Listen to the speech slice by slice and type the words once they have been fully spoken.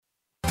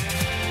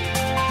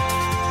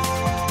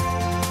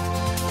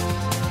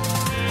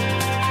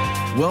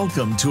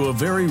Welcome to a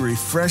very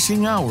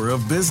refreshing hour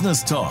of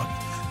business talk.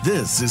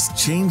 This is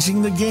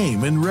Changing the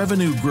Game in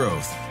Revenue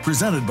Growth,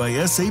 presented by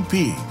SAP,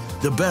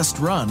 the best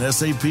run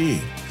SAP.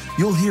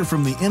 You'll hear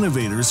from the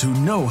innovators who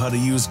know how to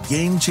use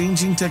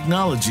game-changing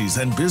technologies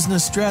and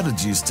business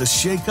strategies to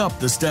shake up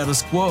the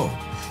status quo.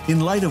 In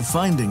light of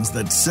findings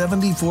that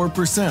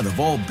 74%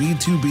 of all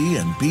B2B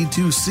and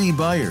B2C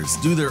buyers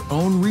do their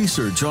own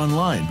research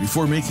online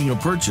before making a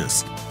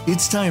purchase,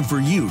 it's time for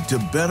you to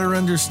better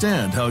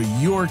understand how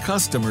your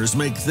customers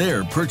make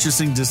their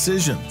purchasing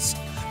decisions.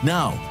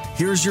 Now,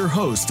 here's your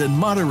host and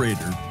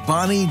moderator,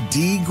 Bonnie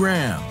D.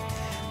 Graham.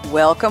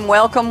 Welcome,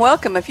 welcome,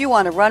 welcome. If you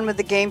want to run with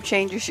the game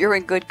changers, you're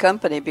in good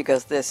company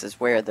because this is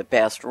where the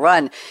best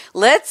run.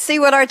 Let's see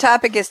what our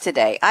topic is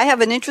today. I have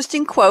an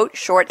interesting quote,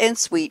 short and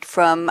sweet,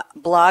 from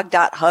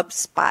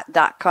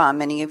blog.hubspot.com.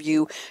 Many of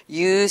you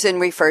use and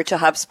refer to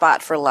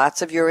HubSpot for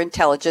lots of your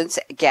intelligence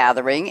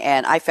gathering,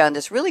 and I found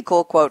this really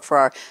cool quote for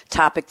our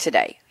topic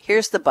today.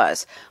 Here's the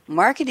buzz.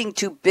 Marketing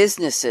to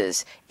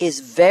businesses is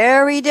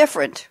very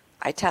different,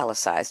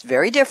 italicized,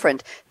 very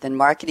different than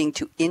marketing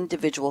to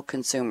individual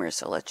consumers.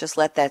 So let's just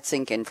let that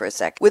sink in for a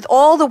sec. With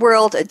all the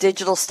world a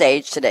digital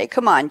stage today,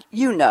 come on,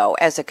 you know,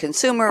 as a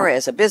consumer,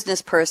 as a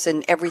business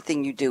person,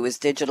 everything you do is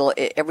digital.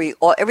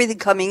 Everything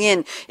coming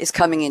in is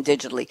coming in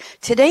digitally.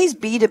 Today's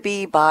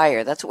B2B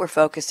buyer, that's what we're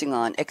focusing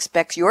on,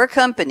 expects your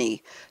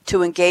company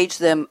to engage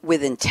them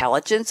with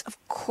intelligence. Of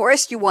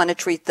course, you want to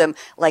treat them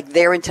like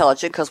they're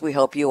intelligent, because we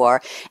hope you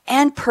are,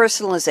 and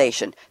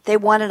personalization. They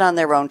want it on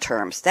their own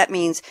terms. That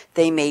means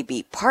they may be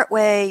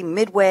partway,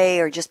 midway,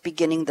 or just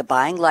beginning the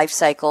buying life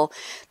cycle.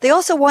 They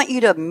also want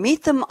you to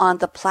meet them on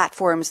the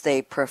platforms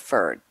they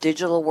prefer.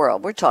 Digital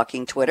world, we're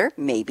talking Twitter,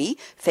 maybe,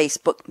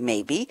 Facebook,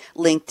 maybe,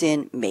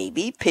 LinkedIn,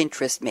 maybe,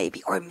 Pinterest,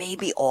 maybe, or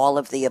maybe all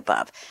of the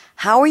above.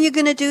 How are you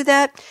going to do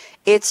that?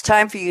 It's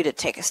time for you to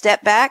take a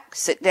step back,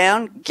 sit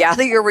down,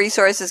 gather your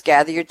resources,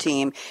 gather your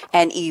team,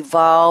 and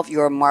evolve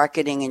your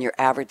marketing and your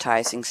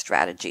advertising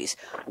strategies.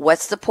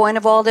 What's the point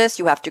of all this?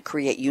 You have to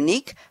create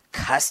unique,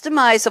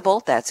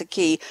 customizable, that's a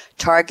key,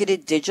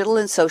 targeted digital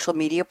and social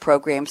media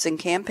programs and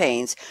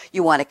campaigns.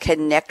 You want to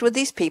connect with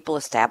these people,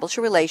 establish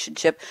a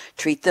relationship,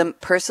 treat them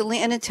personally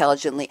and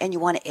intelligently, and you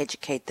want to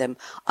educate them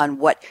on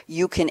what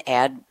you can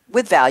add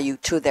with value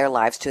to their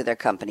lives, to their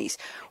companies.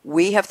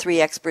 We have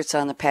 3 experts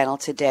on the panel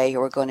today who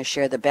are going to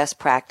share the best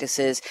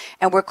practices,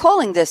 and we're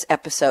calling this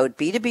episode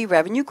B2B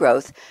Revenue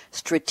Growth,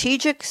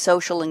 Strategic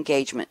Social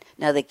Engagement.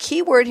 Now, the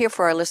key word here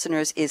for our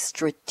listeners is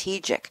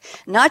strategic.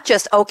 Not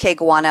just, okay,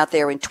 go on out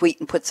there and tweet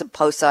and put some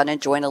posts on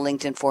and join a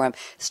LinkedIn forum.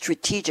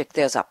 Strategic,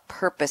 there's a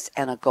purpose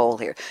and a goal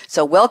here.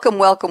 So welcome,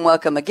 welcome,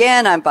 welcome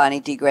again. I'm Bonnie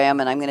D. Graham,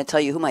 and I'm going to tell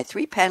you who my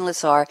 3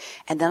 panelists are,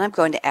 and then I'm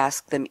going to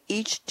ask them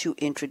each to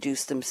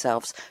introduce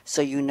themselves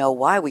so you know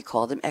why we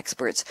call them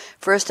experts.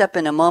 First up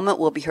in a moment,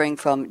 we'll be hearing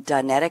from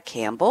Donetta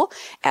Campbell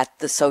at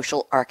the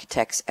Social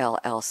Architects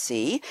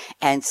LLC,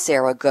 and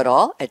Sarah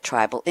Goodall at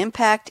Tribal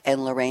Impact,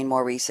 and Lorraine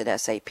Maurice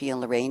at SAP, and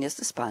Lorraine is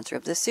the sponsor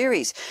of this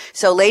series.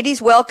 So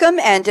ladies, welcome,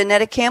 and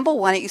Donetta Campbell,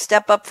 why don't you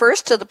step up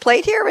first to the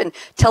plate here and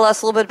tell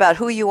us a little bit about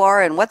who you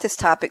are and what this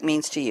topic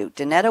means to you.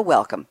 Donetta,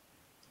 welcome.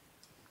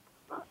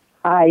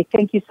 Hi,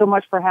 thank you so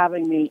much for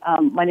having me.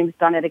 My name is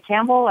Donetta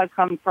Campbell. I've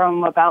come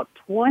from about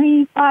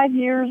 25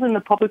 years in the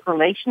public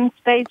relations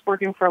space,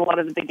 working for a lot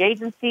of the big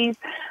agencies,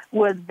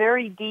 was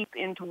very deep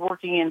into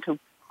working into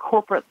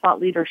corporate thought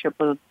leadership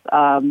with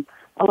a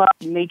lot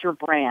of major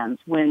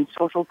brands when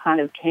social kind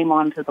of came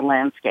onto the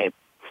landscape.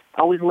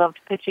 Always loved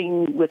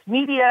pitching with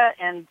media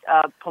and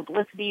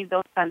publicity,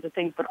 those kinds of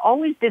things, but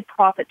always did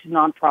profit to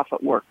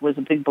nonprofit work, was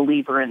a big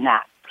believer in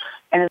that.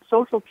 And as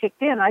social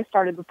kicked in, I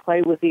started to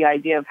play with the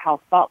idea of how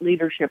thought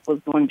leadership was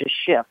going to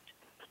shift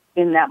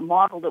in that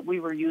model that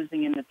we were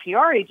using in the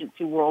PR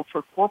agency world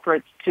for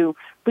corporates to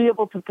be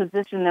able to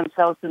position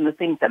themselves in the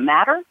things that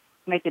matter,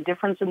 make a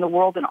difference in the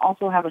world, and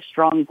also have a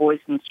strong voice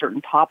in certain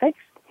topics.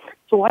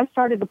 So I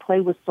started to play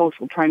with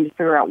social, trying to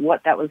figure out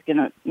what that was going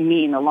to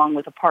mean, along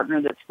with a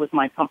partner that's with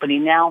my company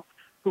now,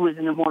 who is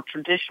in a more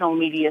traditional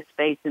media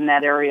space in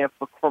that area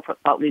for corporate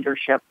thought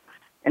leadership,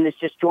 and has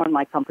just joined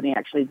my company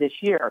actually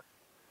this year.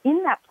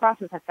 In that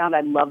process, I found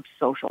I loved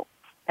social.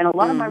 And a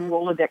lot of my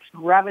Rolodex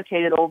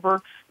gravitated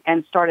over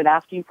and started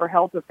asking for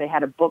help if they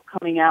had a book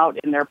coming out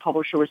and their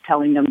publisher was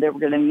telling them they were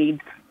going to need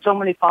so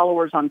many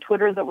followers on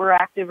Twitter that were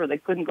active or they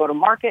couldn't go to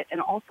market,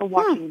 and also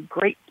watching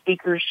great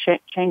speakers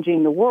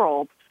changing the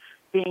world,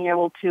 being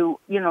able to,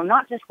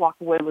 not just walk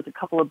away with a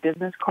couple of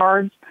business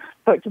cards,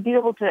 but to be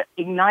able to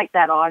ignite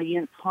that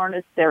audience,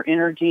 harness their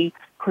energy,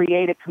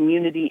 create a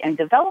community, and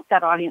develop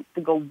that audience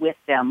to go with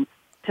them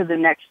to the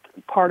next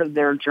part of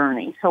their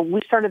journey. So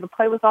we started to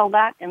play with all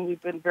that, and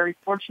we've been very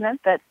fortunate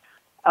that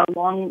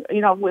along,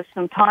 with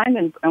some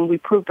time, and we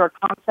proved our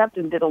concept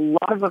and did a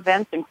lot of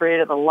events and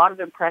created a lot of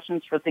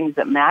impressions for things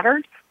that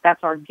mattered.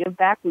 That's our give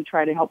back. We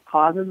try to help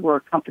causes. We're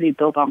a company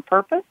built on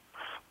purpose.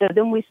 So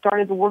then we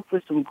started to work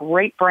with some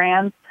great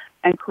brands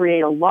and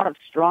create a lot of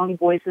strong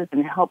voices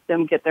and help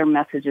them get their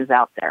messages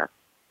out there.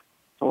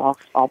 So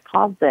I'll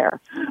pause there.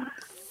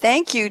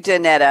 Thank you,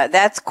 Donetta.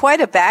 That's quite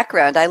a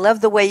background. I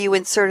love the way you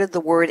inserted the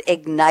word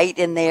ignite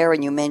in there,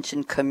 and you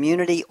mentioned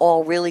community,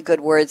 all really good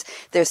words.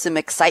 There's some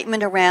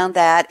excitement around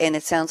that, and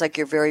it sounds like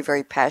you're very,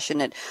 very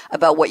passionate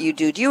about what you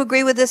do. Do you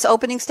agree with this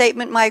opening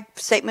statement, my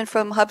statement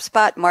from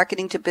HubSpot?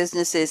 Marketing to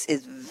businesses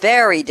is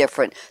very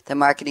different than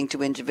marketing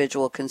to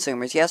individual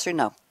consumers. Yes or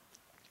no?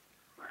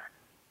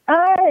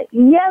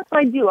 Yes,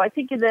 I do. I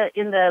think in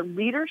the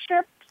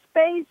leadership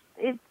space,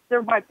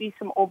 there might be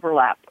some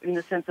overlap in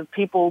the sense of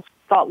people's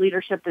thought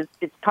leadership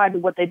it's tied to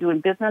what they do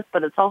in business,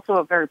 but it's also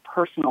a very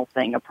personal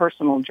thing, a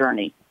personal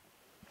journey.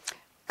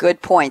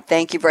 Good point.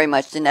 Thank you very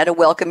much, Donetta.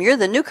 Welcome. You're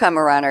the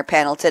newcomer on our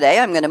panel today.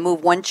 I'm going to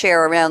move one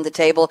chair around the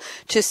table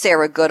to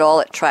Sarah Goodall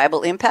at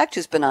Tribal Impact,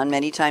 who's been on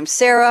many times.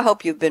 Sarah,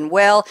 hope you've been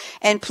well,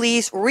 and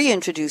please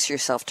reintroduce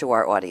yourself to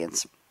our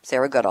audience.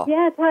 Sarah Goodall.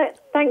 Yeah,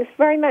 thanks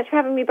very much for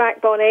having me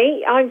back,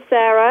 Bonnie. I'm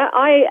Sarah.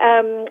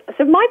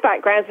 So my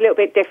background's a little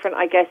bit different,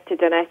 I guess, to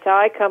Donetta.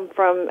 I come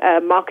from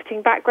a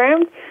marketing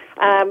background,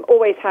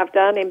 always have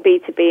done in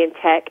B2B and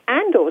tech,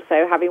 and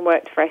also having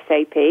worked for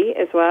SAP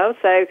as well.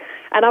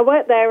 And I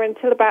worked there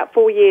until about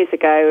 4 years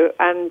ago,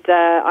 and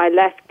I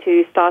left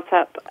to start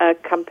up a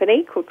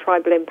company called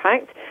Tribal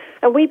Impact.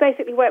 And we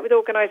basically work with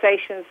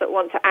organizations that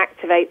want to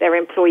activate their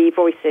employee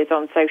voices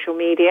on social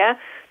media.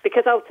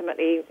 Because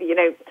ultimately, you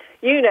know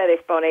this,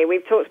 Bonnie,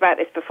 we've talked about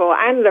this before,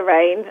 and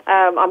Lorraine,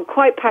 I'm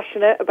quite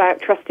passionate about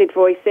trusted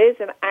voices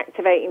and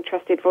activating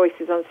trusted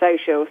voices on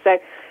social. And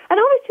I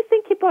was just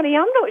thinking, Bonnie,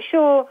 I'm not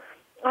sure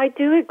I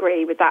do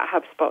agree with that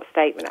HubSpot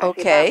statement.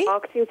 Actually, okay.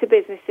 Marketing to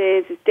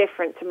businesses is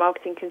different to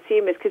marketing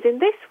consumers, because in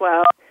this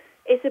world,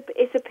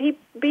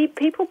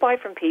 people buy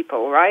from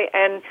people, right?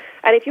 And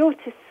if you're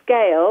to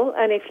scale,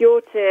 and if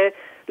you're to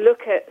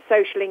look at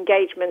social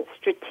engagement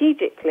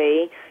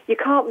strategically, you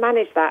can't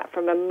manage that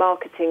from a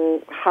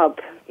marketing hub.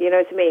 You know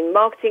what I mean?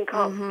 Marketing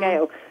can't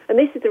scale. And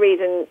this is the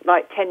reason,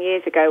 like 10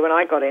 years ago when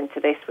I got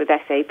into this with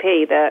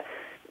SAP, that,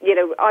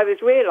 I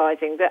was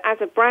realizing that as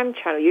a brand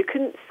channel, you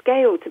couldn't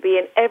scale to be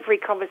in every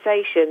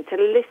conversation, to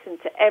listen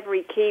to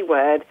every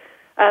keyword.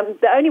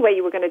 The only way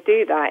you were going to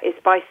do that is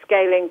by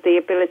scaling the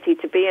ability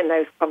to be in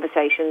those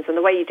conversations. And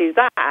the way you do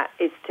that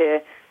is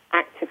to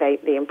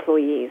activate the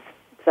employees.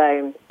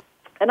 And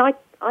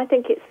I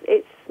think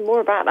it's more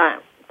about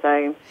that.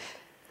 So,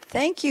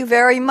 thank you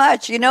very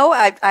much.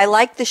 I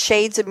like the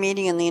shades of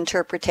meaning and the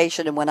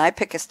interpretation. And when I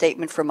pick a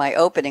statement for my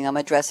opening, I'm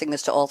addressing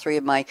this to all three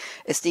of my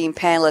esteemed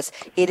panelists.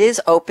 It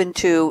is open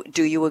to,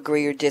 do you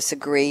agree or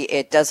disagree?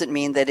 It doesn't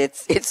mean that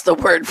it's the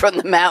word from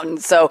the mountain.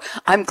 So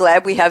I'm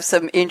glad we have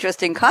some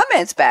interesting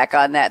comments back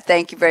on that.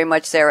 Thank you very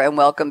much, Sarah, and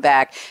welcome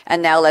back.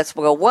 And now let's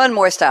go one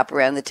more stop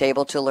around the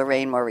table to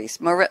Lorraine Maurice.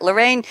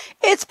 Lorraine,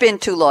 it's been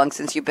too long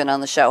since you've been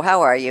on the show.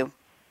 How are you?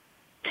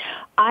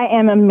 I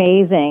am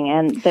amazing,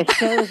 and the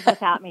shows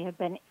without me have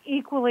been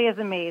equally as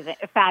amazing,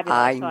 fabulous.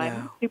 I know.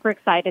 I'm super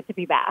excited to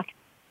be back.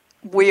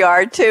 We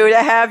are, too, to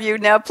have you.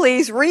 Now,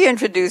 please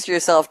reintroduce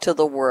yourself to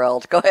the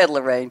world. Go ahead,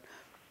 Lorraine.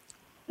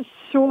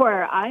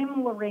 Sure.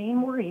 I'm Lorraine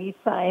Maurice.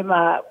 I'm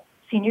a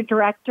Senior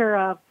Director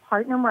of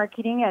Partner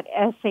Marketing at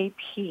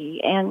SAP,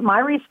 and my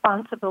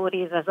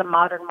responsibilities as a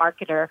modern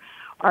marketer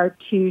are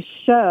to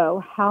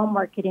show how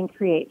marketing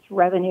creates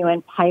revenue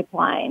and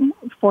pipeline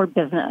for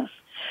business.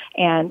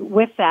 And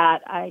with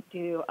that, I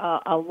do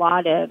a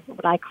lot of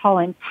what I call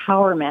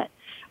empowerment,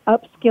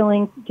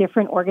 upskilling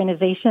different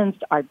organizations,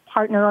 our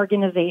partner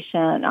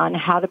organization, on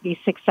how to be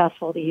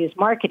successful to use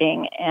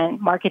marketing, and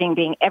marketing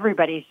being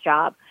everybody's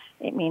job.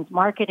 It means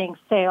marketing,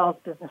 sales,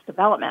 business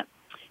development.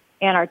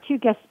 And our two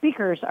guest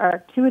speakers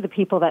are two of the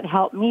people that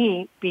help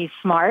me be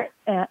smart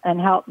and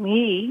help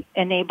me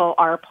enable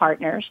our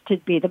partners to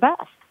be the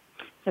best.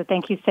 So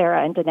thank you,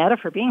 Sarah and Donetta,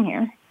 for being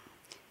here.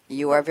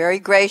 You are very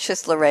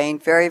gracious, Lorraine,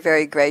 very,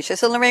 very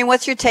gracious. And Lorraine,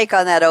 what's your take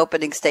on that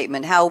opening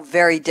statement? How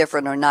very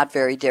different or not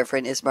very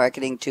different is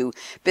marketing to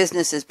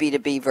businesses,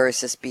 B2B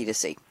versus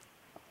B2C?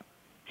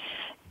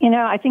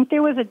 I think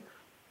there was a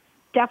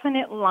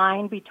definite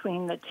line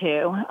between the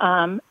two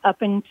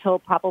up until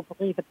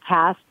probably the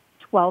past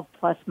 12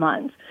 plus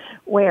months,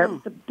 where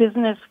the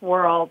business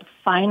world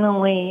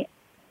finally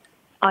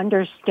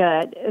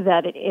understood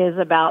that it is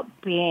about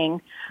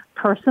being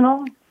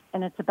personal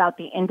and it's about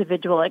the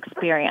individual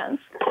experience.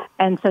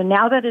 And so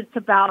now that it's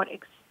about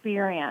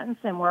experience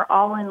and we're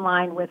all in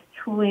line with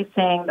truly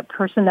saying the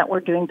person that we're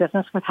doing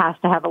business with has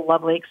to have a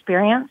lovely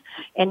experience,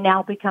 it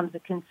now becomes a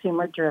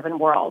consumer-driven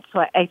world. So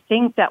I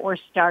think that we're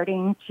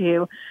starting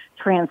to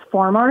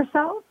transform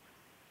ourselves,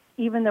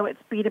 even though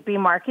it's B2B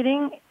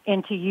marketing,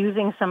 into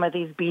using some of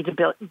these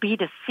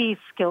B2C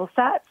skill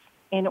sets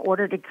in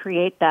order to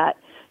create that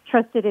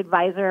trusted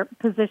advisor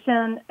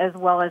position, as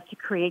well as to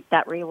create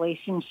that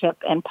relationship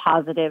and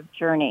positive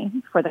journey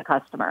for the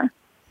customer.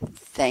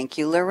 Thank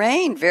you,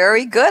 Lorraine.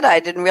 Very good. I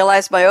didn't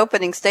realize my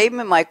opening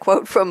statement, my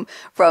quote from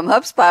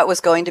HubSpot, was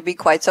going to be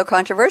quite so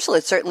controversial.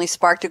 It certainly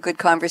sparked a good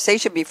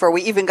conversation before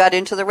we even got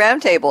into the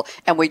roundtable,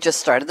 and we just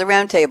started the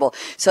roundtable.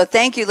 So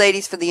thank you,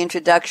 ladies, for the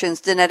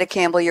introductions. Donetta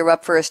Campbell, you're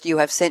up first. You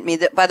have sent me,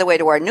 by the way,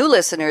 to our new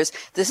listeners,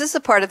 this is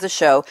the part of the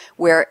show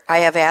where I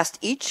have asked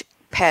each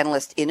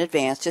panelists in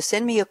advance to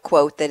send me a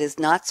quote that is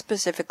not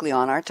specifically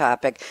on our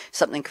topic,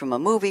 something from a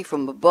movie,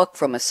 from a book,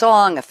 from a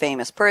song, a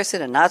famous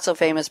person, a not so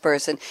famous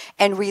person,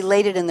 and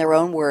relate it in their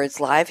own words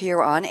live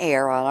here on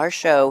air on our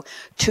show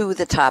to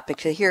the topic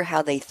to hear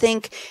how they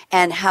think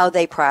and how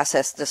they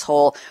process this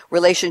whole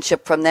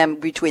relationship from them,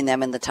 between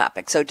them and the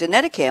topic. So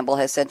Danetta Campbell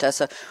has sent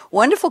us a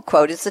wonderful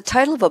quote. It's the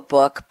title of a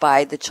book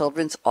by the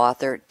children's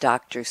author,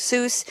 Dr.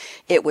 Seuss.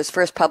 It was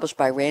first published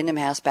by Random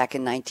House back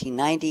in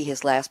 1990,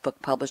 his last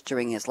book published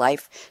during his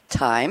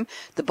lifetime.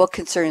 The book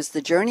concerns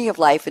the journey of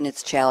life and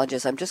its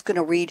challenges. I'm just going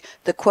to read,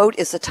 the quote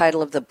is the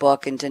title of the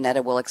book, and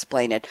Danetta will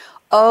explain it.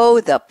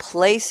 Oh, the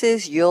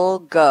places you'll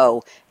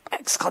go!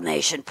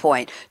 Exclamation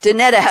point.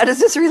 Danetta, how does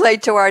this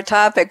relate to our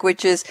topic,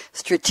 which is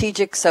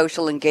strategic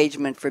social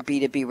engagement for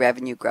B2B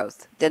revenue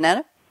growth?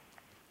 Danetta?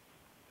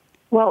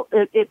 Well,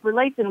 it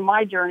relates in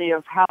my journey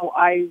of how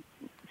I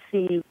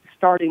see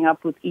starting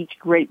up with each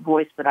great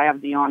voice that I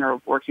have the honor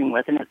of working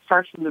with. And it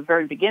starts from the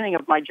very beginning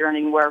of my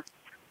journey where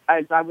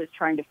as I was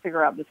trying to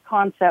figure out this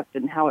concept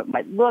and how it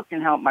might look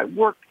and how it might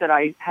work, that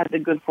I had the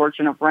good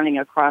fortune of running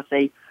across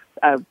a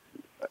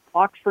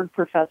Oxford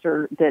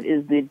professor that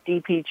is the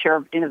DP Chair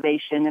of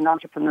Innovation and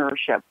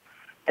Entrepreneurship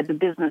at the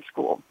business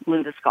school,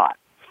 Linda Scott.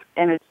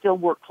 And I still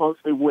work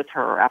closely with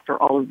her after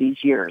all of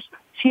these years.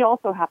 She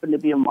also happened to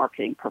be a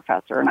marketing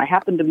professor, and I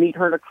happened to meet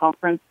her at a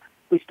conference.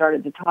 We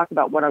started to talk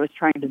about what I was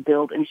trying to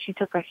build, and she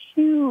took a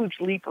huge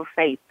leap of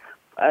faith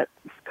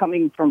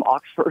coming from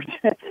Oxford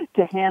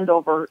to hand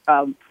over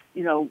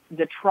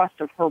the trust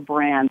of her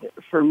brand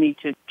for me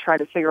to try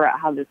to figure out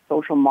how this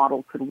social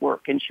model could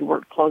work. And she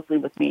worked closely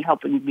with me,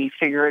 helping me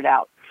figure it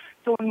out.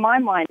 So in my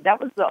mind, that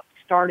was the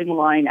starting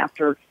line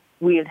after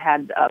we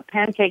had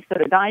pancakes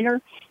at a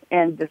diner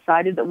and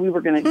decided that we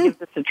were going to give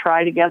this a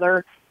try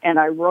together. And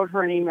I wrote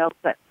her an email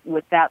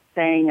with that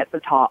saying at the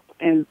top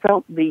and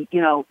felt the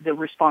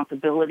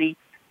responsibility,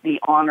 the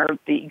honor,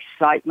 the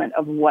excitement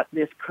of what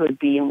this could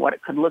be and what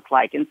it could look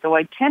like. And so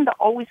I tend to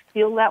always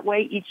feel that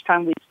way each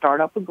time we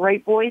start up a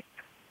great voice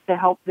to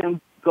help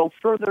them go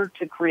further,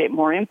 to create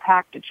more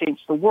impact, to change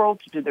the world,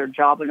 to do their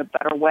job in a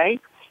better way.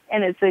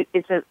 And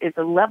it's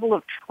a level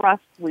of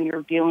trust when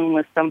you're dealing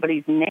with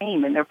somebody's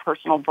name and their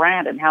personal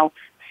brand and how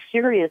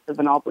serious of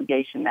an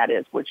obligation that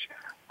is, which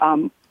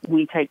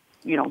we take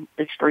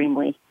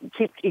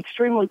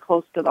extremely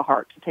close to the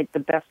heart, to take the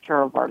best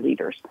care of our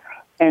leaders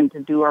and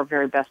to do our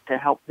very best to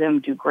help them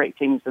do great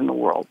things in the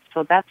world.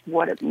 So that's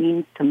what it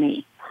means to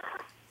me.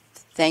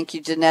 Thank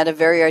you, Danetta.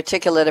 Very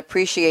articulate.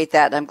 Appreciate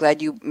that. I'm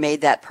glad you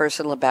made that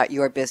personal about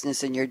your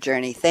business and your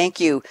journey.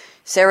 Thank you.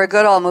 Sarah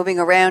Goodall, moving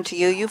around to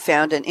you. You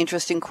found an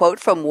interesting quote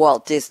from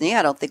Walt Disney.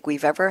 I don't think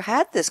we've ever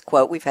had this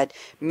quote. We've had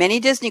many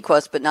Disney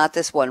quotes, but not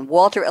this one.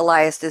 Walter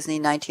Elias Disney,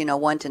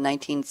 1901 to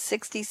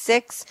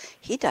 1966.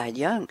 He died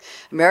young.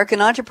 American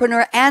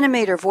entrepreneur,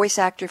 animator, voice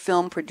actor,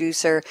 film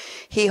producer.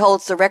 He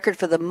holds the record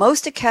for the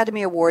most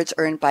Academy Awards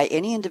earned by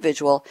any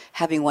individual,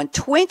 having won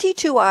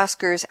 22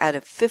 Oscars out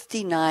of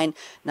 59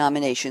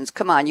 nominations.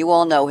 Come on, you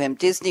all know him.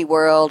 Disney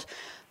World,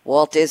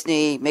 Walt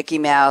Disney, Mickey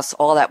Mouse,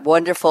 all that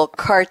wonderful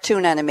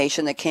cartoon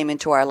animation that came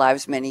into our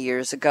lives many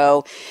years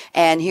ago.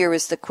 And here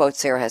is the quote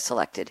Sarah has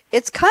selected.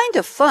 It's kind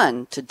of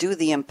fun to do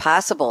the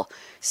impossible.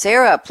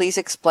 Sarah, please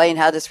explain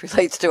how this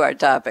relates to our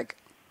topic.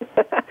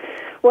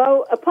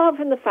 Well, apart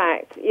from the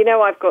fact,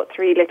 I've got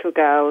 3 little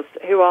girls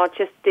who are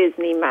just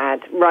Disney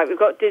mad. Right, we've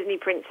got Disney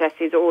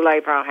princesses all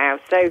over our house.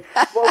 So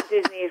Walt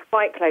Disney is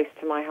quite close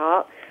to my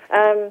heart.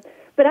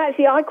 But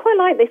actually, I quite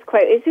like this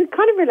quote. It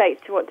kind of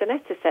relates to what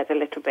Danetta said a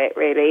little bit,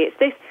 really. It's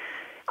this,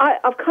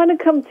 I've kind of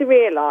come to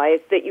realise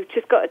that you've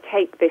just got to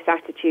take this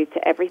attitude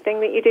to everything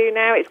that you do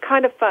now. It's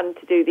kind of fun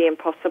to do the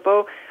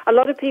impossible. A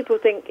lot of people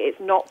think it's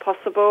not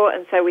possible,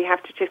 and so we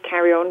have to just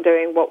carry on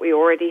doing what we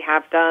already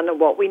have done and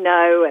what we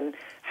know and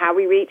how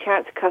we reach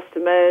out to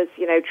customers,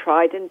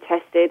 tried and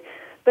tested.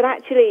 But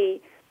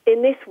actually,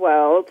 in this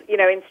world,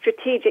 in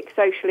strategic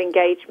social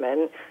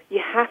engagement, you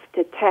have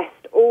to test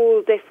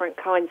all different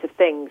kinds of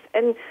things.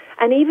 And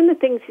even the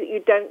things that you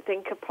don't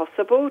think are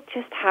possible,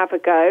 just have a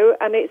go.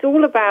 And it's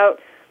all about,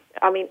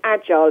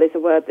 agile is a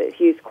word that's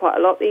used quite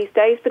a lot these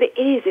days, but it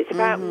is. It's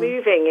about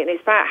moving, and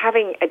it's about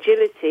having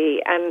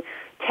agility and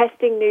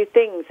testing new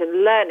things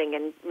and learning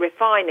and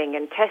refining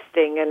and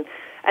testing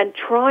and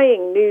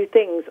trying new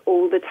things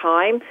all the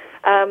time.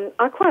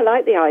 I quite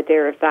like the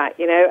idea of that,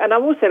 and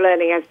I'm also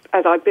learning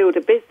as I build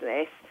a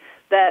business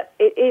that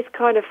it is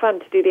kind of fun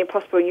to do the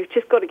impossible. You've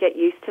just got to get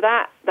used to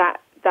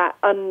that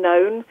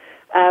unknown,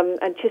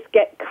 and just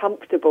get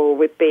comfortable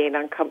with being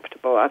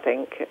uncomfortable, I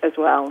think, as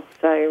well.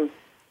 So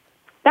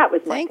that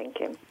was my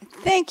thinking.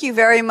 Thank you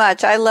very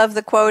much. I love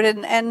the quote,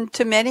 and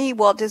to many,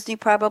 Walt Disney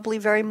probably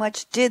very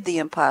much did the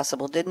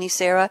impossible, didn't he,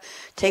 Sarah?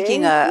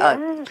 Taking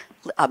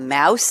a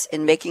mouse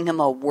and making him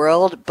a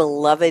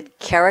world-beloved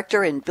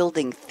character and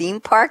building theme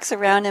parks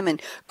around him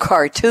and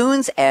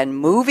cartoons and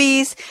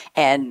movies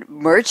and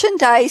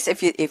merchandise.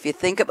 If you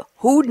think of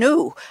who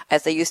knew,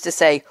 as they used to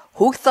say,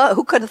 who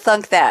could have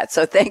thunk that?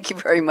 So thank you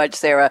very much,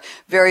 Sarah.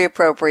 Very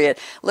appropriate.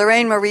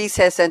 Lorraine Maurice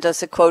has sent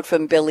us a quote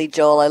from Billy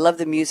Joel. I love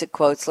the music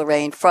quotes,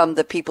 Lorraine, from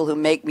the people who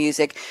make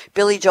music.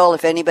 Billy Joel,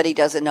 if anybody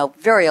doesn't know,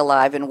 very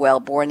alive and well,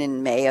 born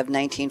in May of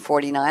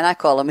 1949. I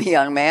call him a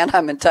young man.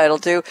 I'm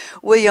entitled to.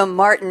 William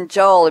Martin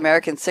Joel,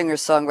 American singer,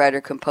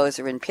 songwriter,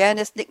 composer, and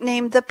pianist,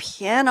 nicknamed the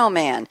Piano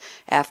Man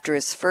after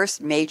his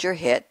first major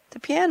hit, The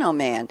Piano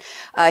Man.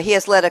 He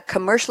has led a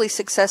commercially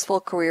successful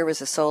career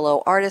as a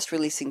solo artist,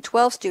 releasing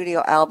 12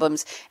 studio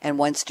albums and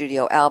 1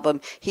 studio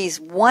album. He's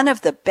one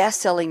of the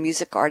best-selling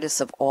music artists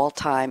of all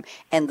time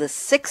and the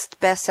 6th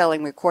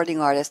best-selling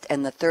recording artist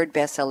and the 3rd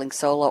best-selling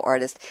solo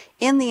artist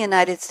in the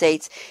United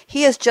States.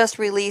 He has just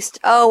released,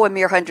 a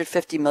mere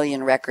 150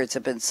 million records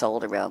have been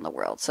sold around the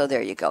world. So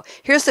there you go.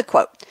 Here's the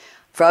quote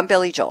from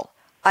Billy Joel.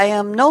 I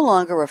am no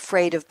longer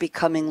afraid of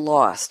becoming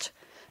lost,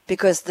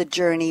 because the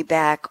journey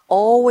back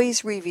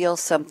always reveals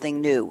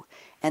something new,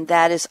 and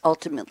that is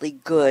ultimately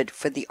good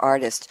for the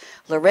artist.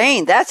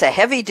 Lorraine, that's a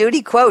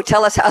heavy-duty quote.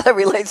 Tell us how that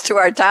relates to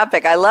our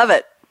topic. I love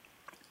it.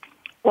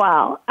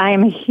 Wow, I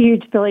am a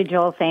huge Billy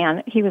Joel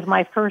fan. He was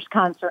my first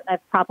concert, and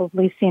I've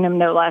probably seen him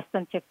no less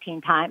than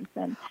 15 times,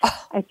 and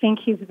I think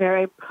he's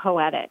very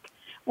poetic.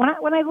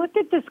 When I looked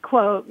at this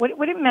quote,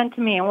 what it meant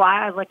to me and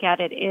why I look at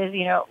it is,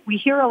 we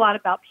hear a lot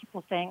about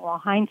people saying, well,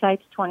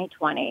 hindsight's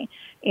 20/20,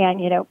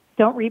 and,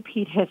 don't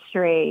repeat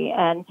history.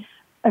 And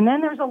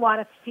then there's a lot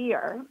of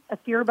fear, a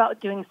fear about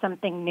doing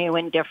something new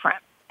and different.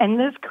 And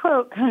this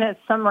quote kind of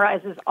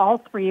summarizes all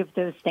 3 of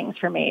those things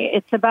for me.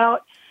 It's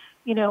about,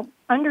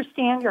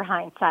 understand your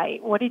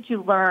hindsight. What did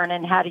you learn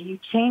and how do you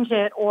change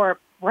it or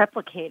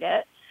replicate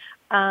it?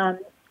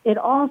 It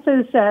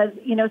also says,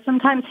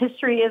 sometimes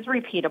history is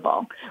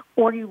repeatable,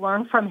 or you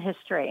learn from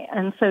history.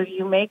 And so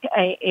you make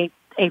a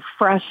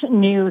fresh,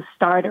 new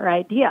start or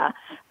idea.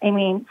 I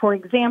mean, for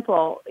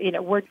example,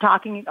 we're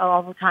talking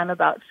all the time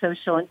about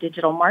social and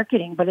digital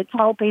marketing, but it's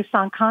all based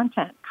on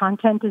content.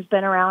 Content has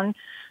been around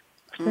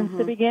since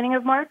the beginning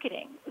of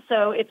marketing.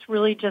 So it's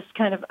really just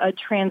kind of a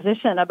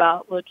transition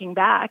about looking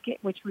back,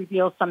 which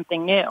reveals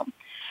something new.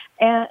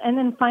 And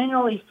then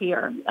finally,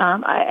 fear.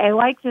 I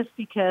like this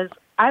because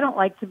I don't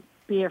like to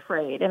be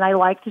afraid, and I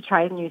like to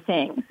try new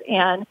things.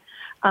 And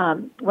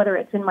whether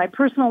it's in my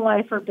personal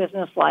life or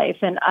business life,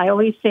 and I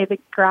always say the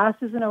grass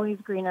isn't always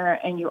greener,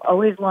 and you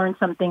always learn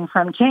something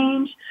from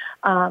change.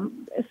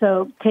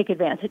 So take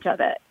advantage of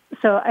it.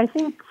 So I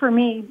think for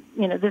me,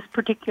 this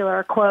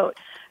particular quote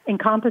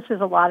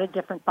encompasses a lot of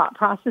different thought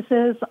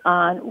processes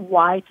on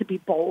why to be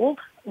bold,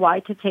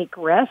 why to take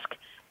risk,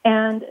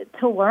 and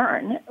to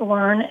learn,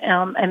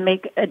 and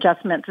make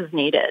adjustments as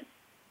needed.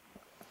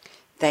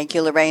 Thank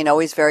you, Lorraine.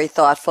 Always very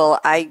thoughtful.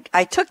 I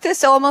took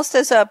this almost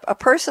as a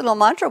personal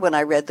mantra when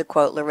I read the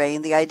quote,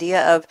 Lorraine. The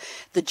idea of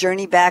the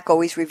journey back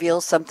always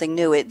reveals something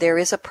new. There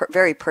is a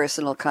very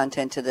personal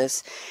content to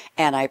this,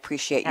 and I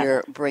appreciate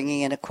your bringing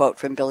in a quote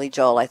from Billy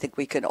Joel. I think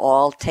we can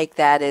all take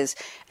that as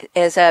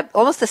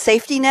almost a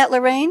safety net,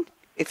 Lorraine.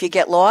 If you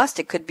get lost,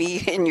 it could be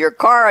in your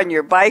car, on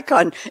your bike,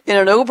 in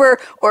an Uber,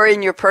 or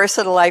in your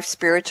personal life,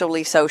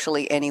 spiritually,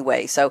 socially,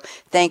 anyway. So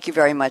thank you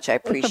very much. I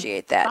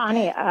appreciate that.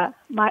 Bonnie,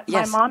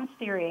 my mom's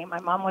theory, my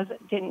mom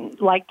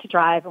didn't like to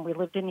drive, and we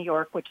lived in New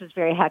York, which was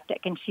very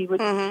hectic, and she would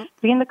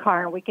be in the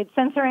car, and we could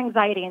sense her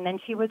anxiety, and then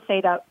she would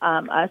say to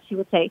us, she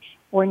would say,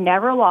 we're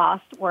never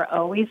lost, we're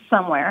always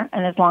somewhere,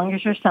 and as long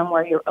as you're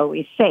somewhere, you're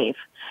always safe.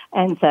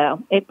 And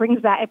so it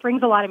brings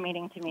a lot of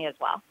meaning to me as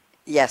well.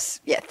 Yes.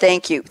 Yeah.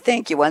 Thank you.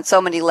 Thank you. On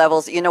so many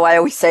levels. I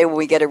always say when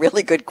we get a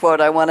really good quote,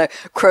 I want to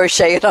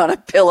crochet it on a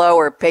pillow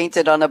or paint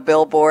it on a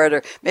billboard,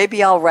 or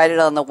maybe I'll write it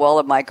on the wall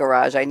of my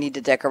garage. I need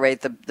to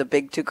decorate the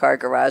big 2-car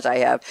garage I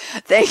have.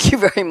 Thank you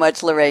very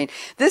much, Lorraine.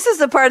 This is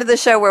the part of the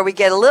show where we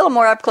get a little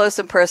more up close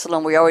and personal,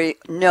 and we already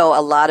know a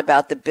lot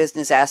about the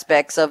business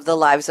aspects of the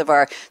lives of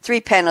our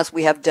 3 panelists.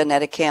 We have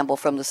Donetta Campbell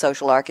from the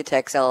Social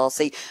Architects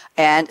LLC,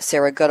 and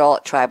Sarah Goodall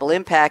at Tribal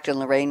Impact, and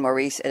Lorraine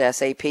Maurice at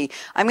SAP.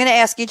 I'm going to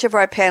ask each of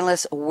our panelists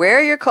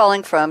where you're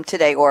calling from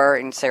today, or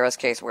in Sarah's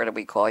case, where do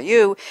we call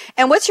you?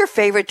 And what's your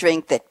favorite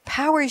drink that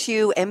powers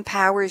you,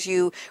 empowers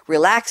you,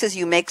 relaxes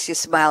you, makes you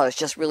smile, is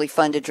just really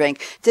fun to drink?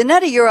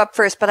 Donetta, you're up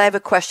first, but I have a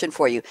question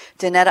for you.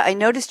 Donetta, I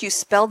noticed you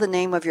spelled the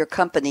name of your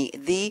company,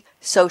 The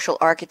Social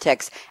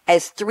Architects,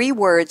 as 3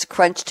 words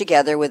crunched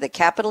together with a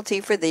capital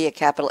T for the, a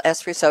capital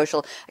S for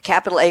social, a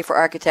capital A for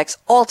architects,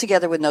 all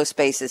together with no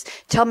spaces.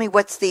 Tell me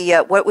what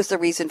was the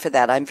reason for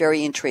that? I'm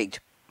very intrigued.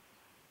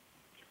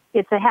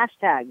 It's a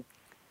hashtag.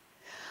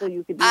 So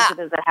you could use it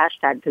as a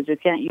hashtag because you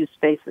can't use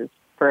spaces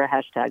for a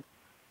hashtag.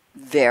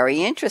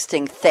 Very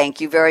interesting. Thank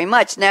you very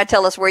much. Now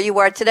tell us where you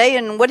are today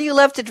and what do you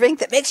love to drink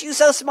that makes you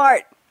so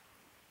smart?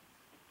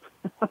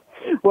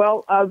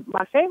 Well,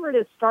 my favorite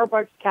is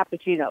Starbucks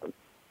cappuccinos.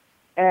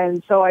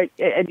 And so I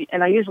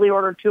usually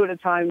order 2 at a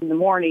time in the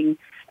morning.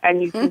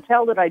 And you can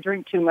tell that I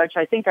drink too much.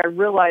 I think I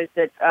realized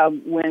that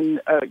when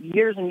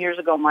years and years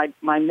ago,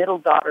 my middle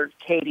daughter,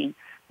 Katie,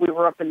 we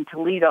were up in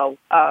Toledo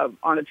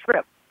on a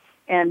trip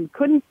and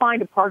couldn't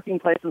find a parking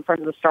place in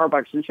front of the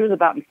Starbucks. And she was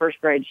about in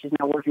first grade. She's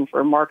now working for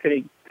a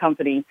marketing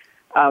company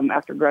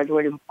after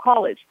graduating from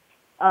college.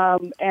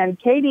 And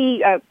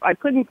Katie, I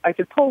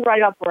could pull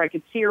right up where I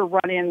could see her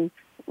run in,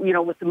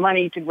 with the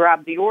money to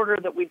grab the order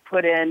that we'd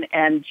put in.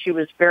 And she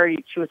was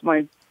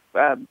my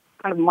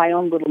kind of my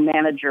own little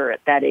manager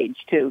at that age,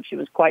 too. She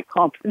was quite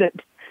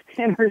confident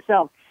in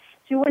herself.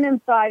 She went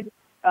inside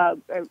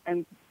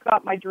and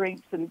got my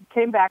drinks and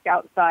came back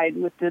outside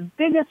with the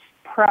biggest,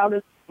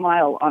 proudest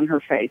smile on her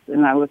face.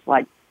 And I was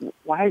like,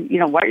 why are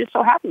you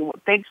so happy? Well,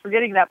 thanks for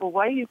getting that, but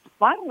why are you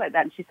smiling like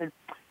that? And she said,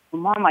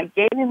 well, Mom, I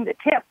gave him the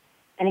tip.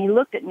 And he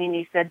looked at me and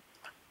he said,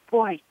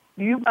 boy,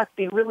 you must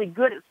be really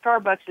good at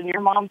Starbucks and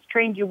your mom's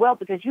trained you well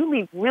because you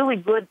leave really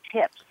good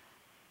tips.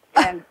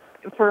 And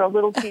for a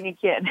little teeny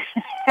kid.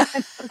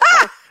 So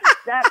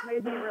that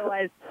made me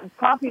realize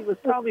coffee was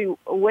probably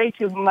way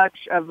too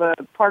much of a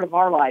part of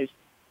our lives.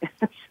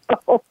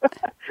 But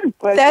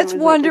that's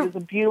wonderful. It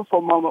was a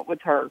beautiful moment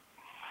with her.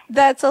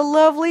 That's a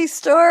lovely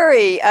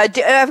story. I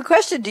have a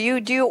question. Do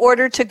you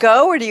order to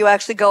go, or do you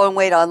actually go and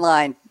wait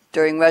online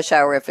during rush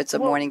hour if it's a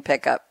morning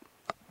pickup?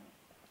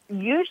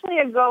 Usually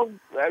I go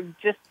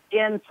just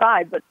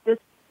inside, but this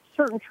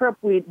certain trip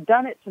we'd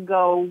done it to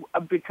go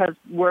because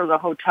where the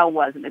hotel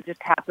was, and it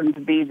just happened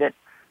to be that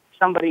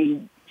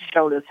somebody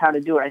showed us how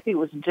to do it. I think it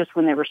was just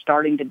when they were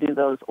starting to do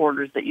those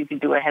orders that you could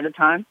do ahead of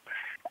time.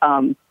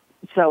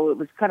 So it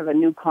was kind of a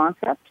new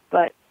concept,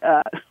 but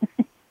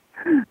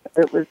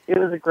it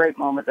was a great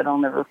moment that I'll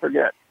never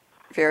forget.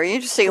 Very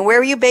interesting. And where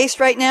are you based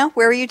right now?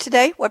 Where are you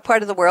today? What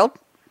part of the world?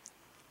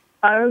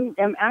 I'm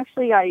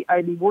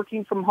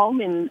working from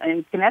home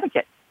in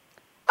Connecticut.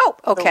 Oh,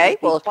 okay.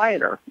 So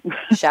quieter.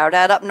 Shout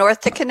out up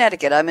north to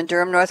Connecticut. I'm in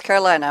Durham, North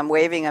Carolina. I'm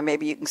waving, and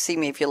maybe you can see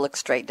me if you look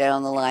straight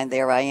down the line.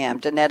 There I am.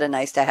 Danetta,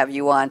 nice to have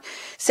you on.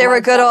 Sarah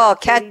Goodall.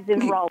 Katie's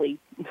in Raleigh.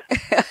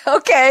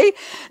 Okay.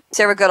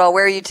 Sarah Goodall,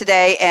 where are you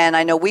today? And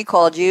I know we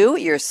called you.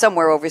 You're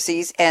somewhere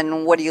overseas.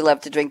 And what do you love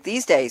to drink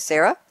these days,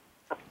 Sarah?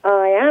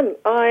 I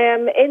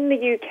am in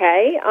the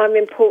UK. I'm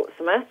in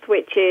Portsmouth,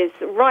 which is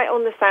right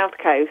on the south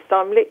coast.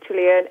 I'm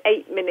literally an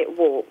 8-minute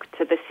walk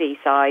to the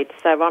seaside,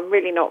 so I'm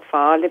really not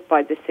far. I live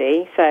by the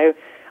sea, so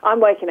I'm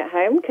working at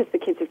home because the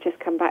kids have just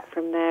come back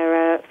from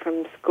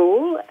from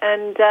school.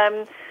 And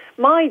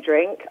my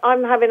drink,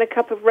 I'm having a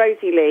cup of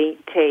Rosie Lee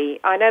tea.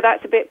 I know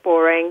that's a bit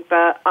boring,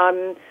 but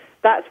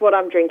that's what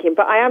I'm drinking.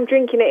 But I am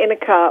drinking it in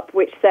a cup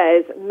which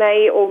says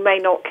may or may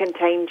not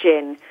contain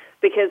gin,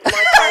 because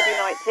my Friday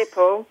night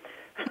tipple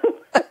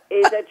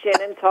is a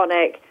gin and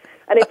tonic.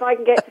 And if I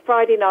can get to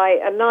Friday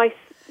night, a nice,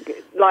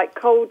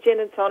 cold gin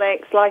and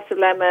tonic, slice of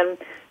lemon,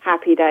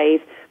 happy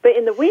days. But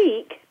in the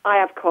week, I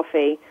have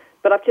coffee.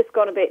 But I've just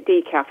gone a bit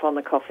decaf on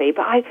the coffee.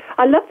 But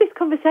I love this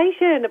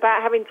conversation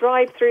about having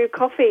drive-through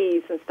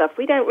coffees and stuff.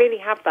 We don't really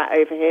have that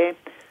over here.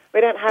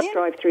 We don't have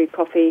drive-through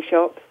coffee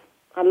shops.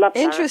 I love that.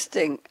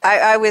 Interesting.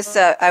 I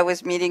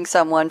was meeting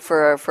someone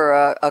for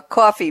a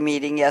coffee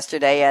meeting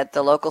yesterday at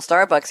the local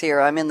Starbucks here.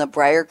 I'm in the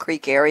Briar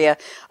Creek area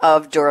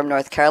of Durham,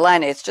 North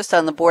Carolina. It's just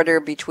on the border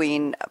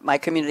between my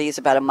community is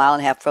about a mile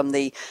and a half from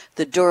the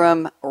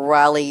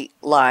Durham-Raleigh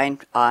line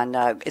on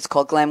it's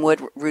called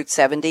Glenwood Route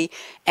 70,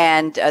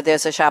 and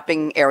there's a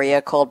shopping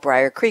area called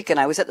Briar Creek. And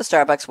I was at the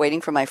Starbucks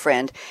waiting for my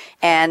friend,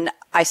 and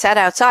I sat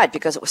outside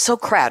because it was so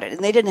crowded,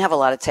 and they didn't have a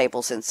lot of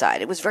tables inside.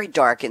 It was very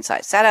dark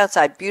inside. Sat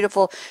outside,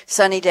 beautiful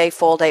sunny day,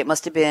 fall day. It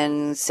must have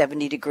been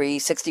 70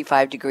 degrees,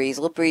 65 degrees,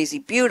 a little breezy,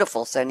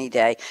 beautiful sunny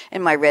day.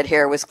 And my red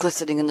hair was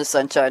glistening in the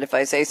sunshine, if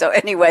I say so.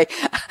 Anyway,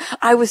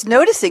 I was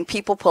noticing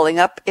people pulling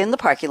up in the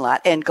parking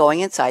lot and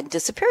going inside and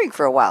disappearing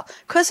for a while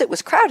because it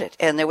was crowded,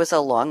 and there was a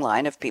long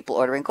line of people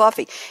ordering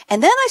coffee.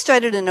 And then I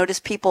started to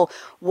notice people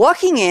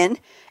walking in.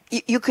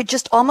 You could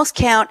just almost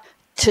count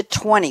to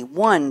 20,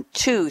 1,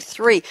 2,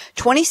 3,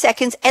 20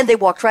 seconds, and they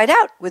walked right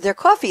out with their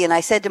coffee. And I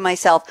said to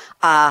myself,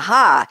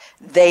 aha,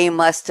 they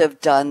must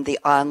have done the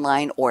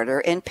online order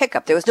and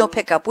pickup. There was no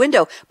pickup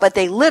window, but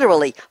they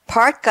literally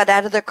parked, got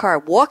out of their car,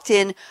 walked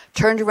in,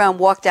 turned around,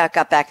 walked out,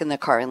 got back in the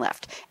car and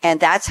left. And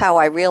that's how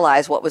I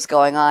realized what was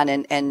going on.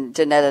 And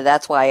Danetta,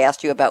 that's why I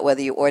asked you about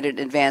whether you ordered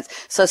in advance.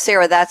 So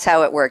Sarah, that's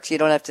how it works. You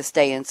don't have to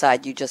stay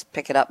inside. You just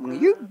pick it up and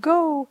you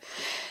go.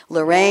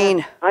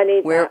 Lorraine, I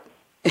need that.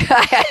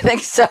 I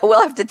think so.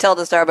 We'll have to tell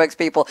the Starbucks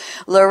people.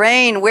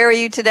 Lorraine, where are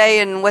you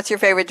today, and what's your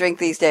favorite drink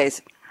these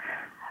days?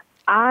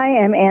 I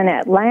am in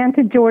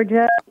Atlanta,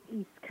 Georgia,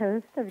 east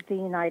coast of the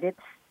United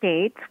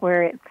States,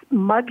 where it's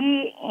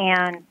muggy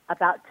and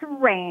about to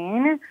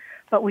rain,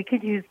 but we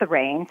could use the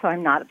rain, so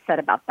I'm not upset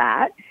about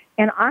that.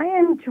 And I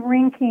am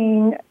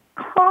drinking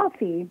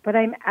coffee, but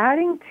I'm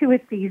adding to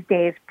it these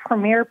days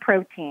Premier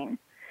Protein.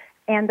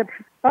 And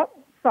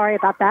sorry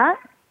about that.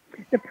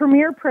 The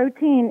Premier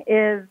Protein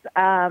is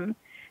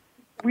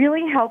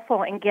really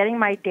helpful in getting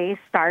my day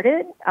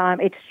started.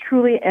 It's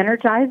truly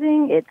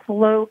energizing. It's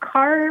low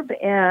carb,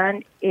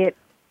 and it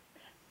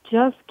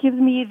just gives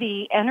me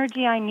the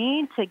energy I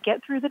need to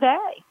get through the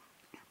day.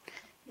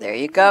 There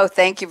you go.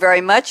 Thank you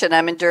very much. And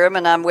I'm in Durham,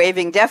 and I'm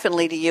waving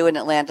definitely to you in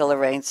Atlanta,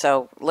 Lorraine.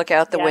 So look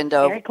out the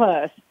window. Very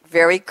close.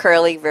 Very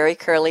curly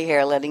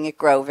hair, letting it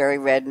grow, very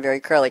red and very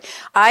curly.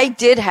 I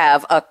did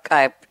have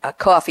a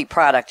coffee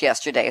product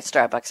yesterday at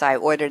Starbucks. I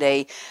ordered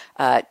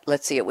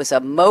it was a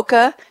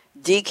mocha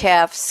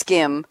decaf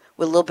skim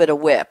with a little bit of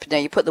whip. Now,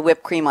 you put the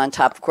whipped cream on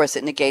top. Of course,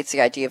 it negates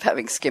the idea of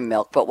having skim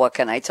milk. But what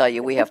can I tell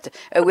you? We have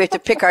to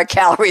pick our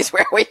calories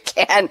where we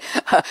can.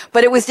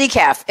 But it was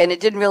decaf, and it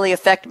didn't really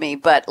affect me.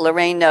 But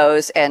Lorraine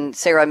knows, and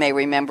Sarah may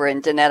remember,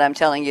 and Danette, I'm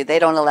telling you, they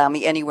don't allow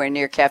me anywhere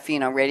near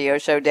caffeine on radio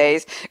show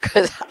days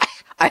because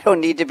I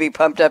don't need to be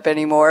pumped up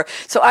anymore.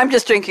 So I'm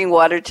just drinking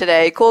water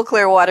today, cool,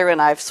 clear water,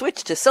 and I've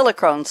switched to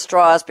silicone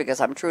straws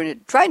because I'm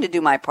trying to do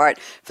my part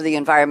for the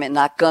environment,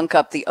 not gunk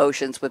up the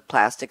oceans with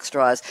plastic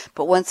straws.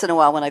 But once in a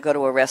while when I go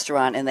to a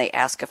restaurant and they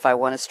ask if I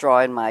want a straw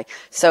in my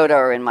soda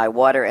or in my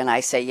water, and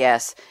I say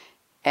yes,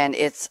 and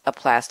it's a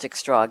plastic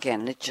straw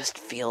again, and it just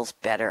feels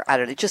better. I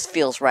don't know, it just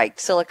feels right.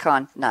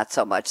 Silicone, not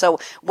so much. So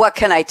what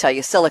can I tell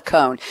you?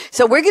 Silicone.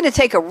 So we're going to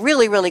take a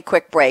really, really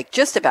quick break,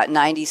 just about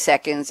 90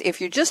 seconds. If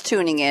you're just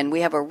tuning in,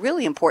 we have a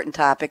really important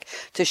topic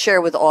to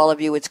share with all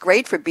of you. It's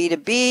great for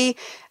B2B.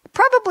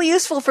 Probably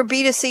useful for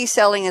B2C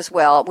selling as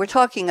well. We're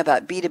talking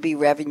about B2B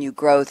revenue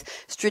growth,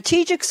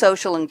 strategic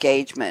social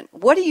engagement.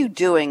 What are you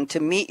doing to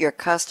meet your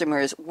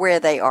customers where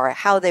they are,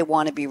 how they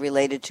want to be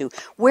related to?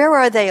 Where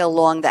are they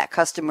along that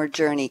customer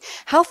journey?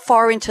 How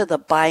far into the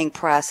buying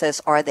process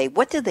are they?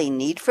 What do they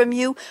need from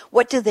you?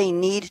 What do they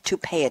need to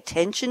pay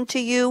attention to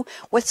you?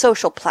 What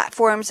social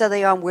platforms are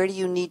they on? Where do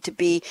you need to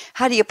be?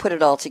 How do you put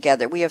it all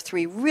together? We have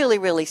three really,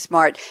 really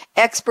smart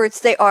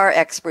experts. They are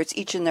experts,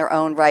 each in their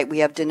own right. We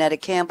have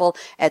Danetta Campbell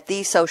at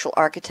The Social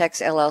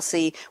Architects,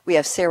 LLC. We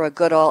have Sarah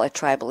Goodall at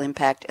Tribal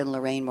Impact and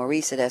Lorraine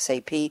Maurice at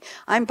SAP.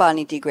 I'm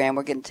Bonnie D. Graham.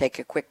 We're going to take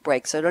a quick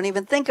break, so don't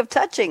even think of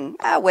touching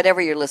whatever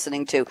you're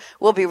listening to.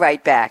 We'll be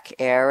right back.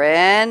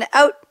 Aaron,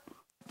 out.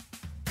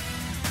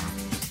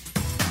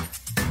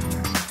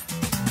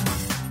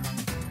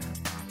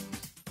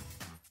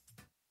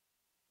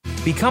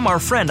 Become our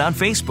friend on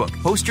Facebook.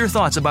 Post your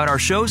thoughts about our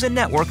shows and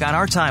network on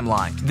our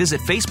timeline. Visit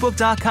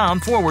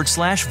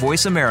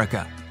facebook.com/Voice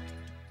America.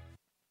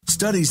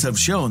 Studies have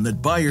shown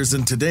that buyers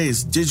in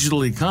today's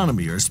digital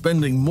economy are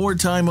spending more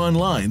time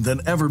online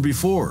than ever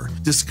before,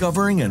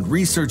 discovering and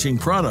researching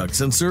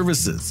products and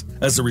services.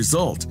 As a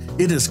result,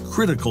 it is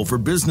critical for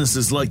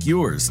businesses like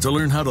yours to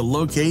learn how to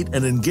locate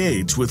and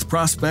engage with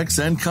prospects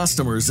and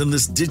customers in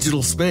this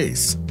digital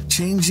space.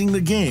 Changing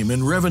the Game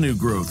in Revenue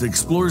Growth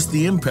explores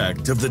the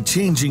impact of the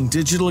changing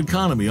digital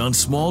economy on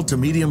small to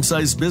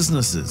medium-sized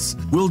businesses.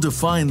 We'll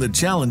define the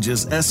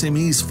challenges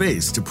SMEs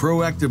face to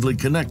proactively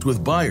connect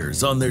with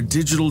buyers on their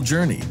digital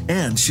journey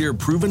and share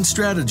proven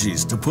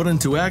strategies to put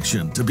into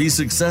action to be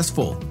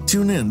successful.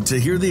 Tune in to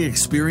hear the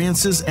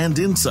experiences and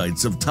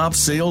insights of top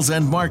sales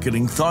and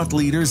marketing thought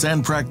leaders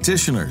and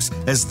practitioners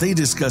as they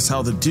discuss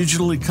how the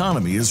digital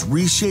economy is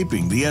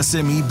reshaping the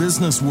SME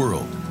business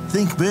world.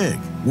 Think big,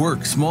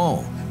 work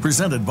small.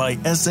 Presented by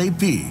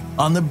SAP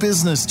on the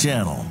Business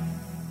Channel.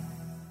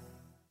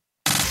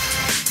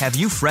 Have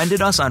you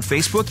friended us on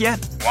Facebook yet?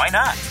 Why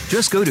not?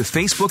 Just go to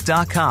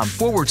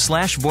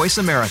facebook.com/Voice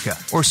America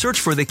or search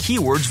for the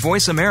keywords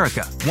Voice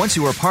America. Once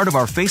you are part of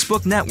our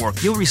Facebook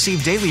network, you'll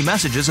receive daily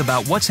messages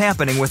about what's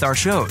happening with our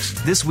shows,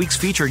 this week's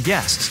featured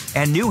guests,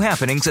 and new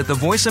happenings at the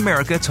Voice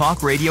America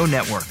Talk Radio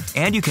Network.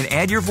 And you can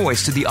add your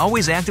voice to the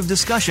always active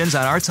discussions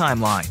on our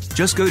timeline.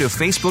 Just go to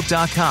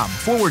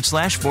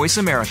facebook.com/Voice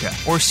America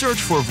or search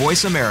for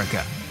Voice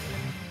America.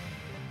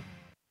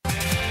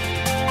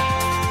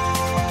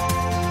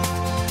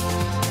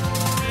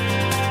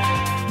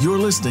 You're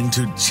listening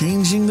to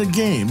Changing the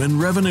Game in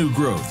Revenue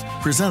Growth,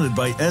 presented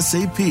by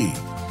SAP.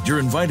 You're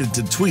invited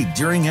to tweet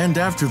during and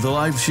after the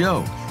live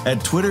show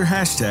at Twitter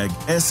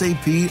 #SAPRADIO.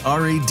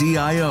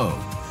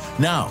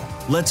 Now,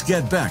 let's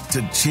get back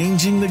to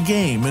Changing the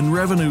Game in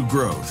Revenue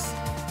Growth.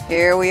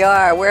 Here we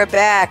are. We're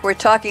back. We're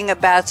talking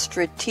about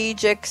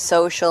strategic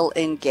social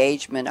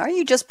engagement. Are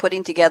you just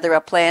putting together a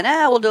plan?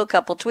 We'll do a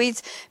couple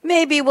tweets.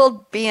 Maybe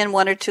we'll be in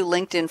one or two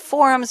LinkedIn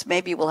forums.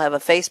 Maybe we'll have a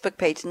Facebook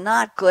page.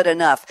 Not good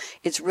enough.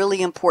 It's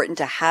really important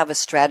to have a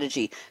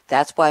strategy.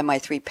 That's why my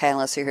three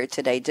panelists are here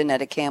today.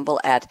 Danetta Campbell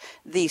at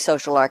The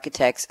Social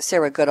Architects,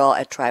 Sarah Goodall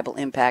at Tribal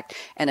Impact,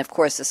 and of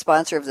course the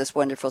sponsor of this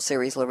wonderful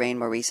series, Lorraine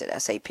Maurice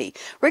at SAP.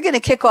 We're going to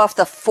kick off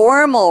the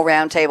formal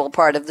roundtable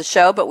part of the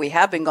show, but we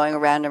have been going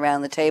around and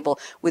around the table table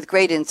with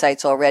great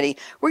insights already.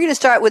 We're going to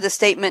start with a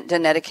statement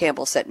Donetta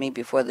Campbell sent me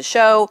before the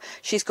show.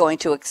 She's going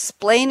to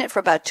explain it for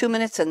about 2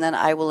 minutes, and then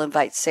I will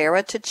invite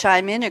Sarah to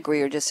chime in,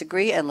 agree or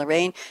disagree, and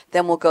Lorraine.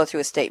 Then we'll go through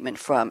a statement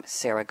from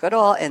Sarah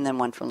Goodall and then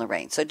one from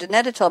Lorraine. So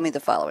Donetta told me the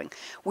following.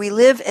 We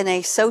live in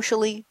a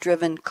socially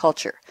driven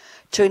culture.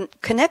 To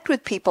connect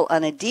with people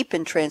on a deep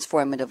and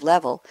transformative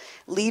level,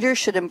 leaders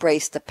should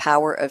embrace the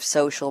power of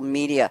social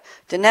media.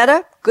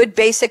 Donetta, good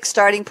basic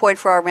starting point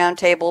for our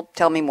roundtable.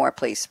 Tell me more,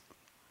 please.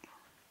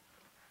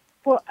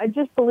 Well, I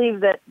just believe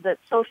that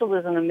social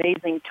is an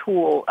amazing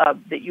tool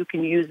that you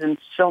can use in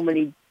so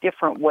many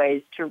different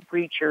ways to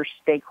reach your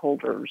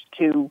stakeholders,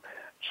 to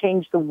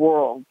change the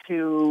world,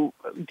 to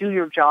do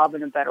your job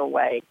in a better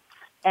way.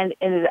 And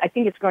I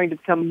think it's going to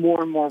become more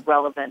and more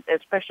relevant,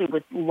 especially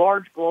with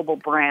large global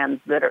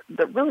brands that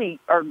really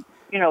are,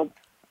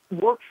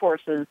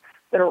 workforces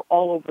that are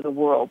all over the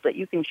world, that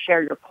you can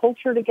share your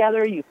culture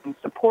together, you can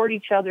support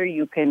each other,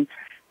 you can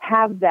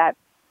have that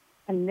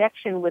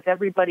connection with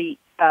everybody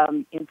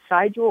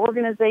inside your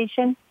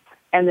organization,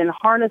 and then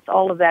harness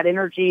all of that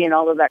energy and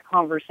all of that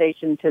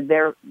conversation to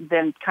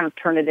then kind of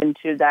turn it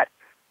into that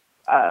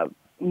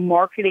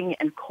marketing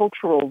and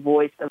cultural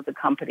voice of the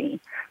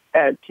company,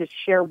 to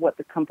share what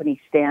the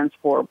company stands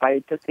for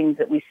by the things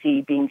that we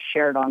see being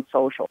shared on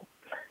social.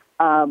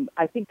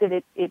 I think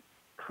that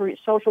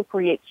social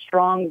creates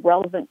strong,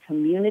 relevant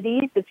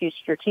communities if you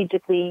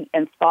strategically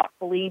and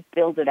thoughtfully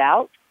build it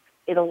out.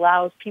 It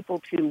allows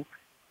people to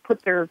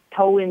put their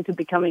toe into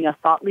becoming a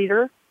thought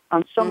leader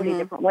on so many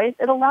different ways.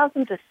 It allows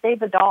them to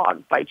save a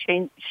dog by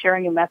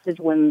sharing a message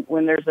when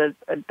there's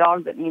a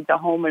dog that needs a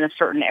home in a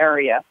certain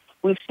area.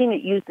 We've seen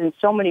it used in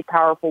so many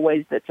powerful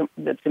ways that's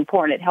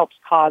important. It helps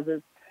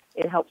causes.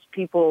 It helps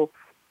people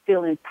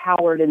feel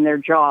empowered in their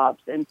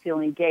jobs and feel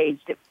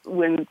engaged.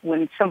 When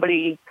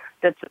somebody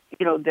that's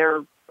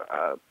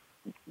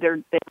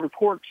they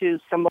report to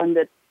someone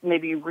that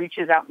maybe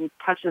reaches out and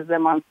touches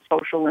them on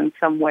social in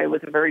some way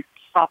with a very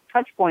soft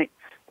touch point,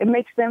 it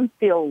makes them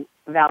feel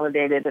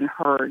validated and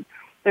heard.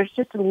 There's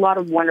just a lot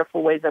of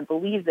wonderful ways. I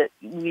believe that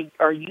we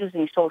are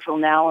using social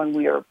now, and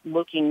we are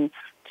looking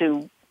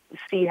to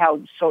see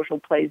how social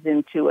plays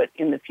into it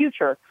in the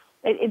future.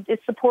 It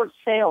supports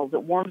sales.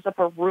 It warms up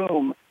a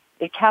room.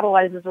 It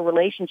catalyzes a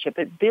relationship.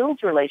 It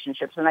builds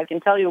relationships. And I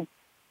can tell you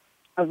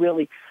a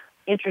really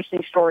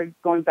interesting story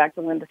going back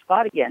to Linda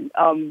Scott again.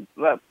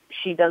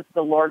 She does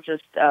the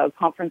largest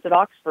conference at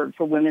Oxford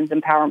for women's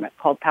empowerment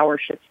called Power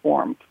Shift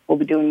Forum. We'll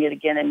be doing it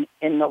again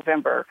in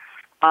November.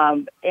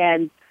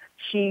 And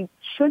she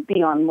should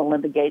be on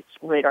Melinda Gates'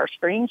 radar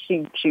screen.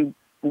 She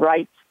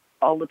writes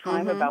all the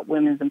time about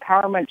women's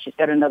empowerment. She's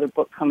got another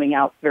book coming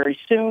out very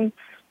soon.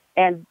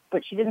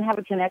 But she didn't have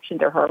a connection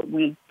to her.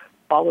 We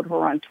followed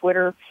her on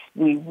Twitter.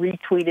 We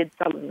retweeted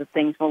some of the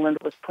things Melinda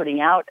was putting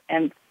out,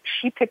 and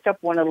she picked up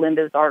one of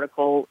Linda's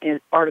articles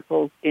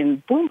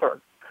in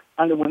Bloomberg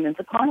on the women's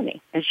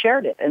economy and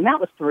shared it. And that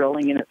was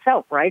thrilling in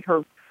itself, right?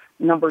 Her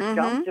numbers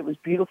jumped. It was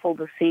beautiful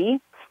to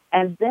see.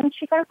 And then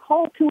she got a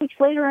call 2 weeks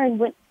later and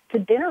went to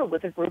dinner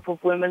with a group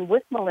of women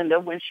with Melinda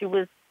when she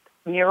was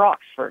near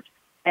Oxford.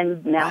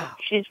 And now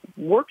she's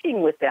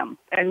working with them.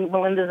 And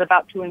Melinda's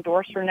about to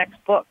endorse her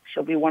next book.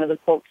 She'll be one of the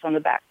quotes on the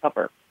back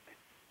cover.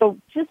 So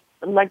just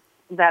like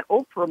that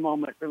Oprah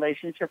moment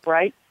relationship,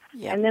 right?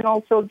 Yeah. And then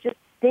also just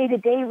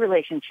day-to-day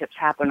relationships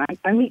happen.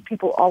 I meet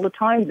people all the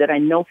time that I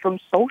know from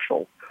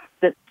social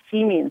that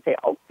see me and say,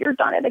 oh, you're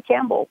Donetta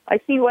Campbell. I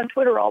see you on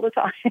Twitter all the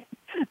time.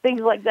 Things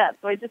like that.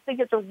 So I just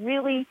think it's a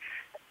really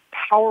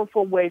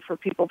powerful way for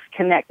people to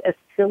connect. As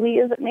silly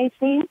as it may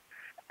seem,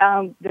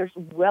 there's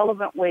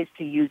relevant ways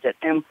to use it,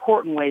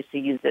 important ways to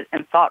use it,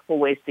 and thoughtful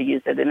ways to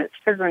use it. And it's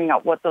figuring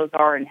out what those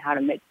are and how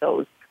to make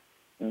those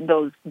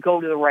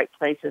go to the right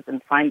places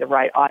and find the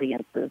right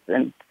audiences.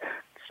 And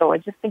so I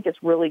just think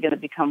it's really going to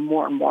become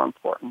more and more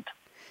important.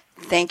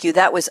 Thank you.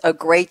 That was a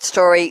great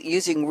story.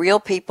 Using real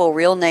people,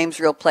 real names,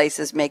 real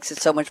places makes it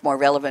so much more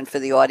relevant for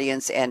the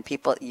audience and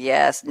people.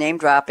 Yes, name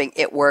dropping,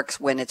 it works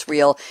when it's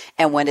real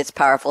and when it's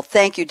powerful.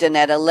 Thank you,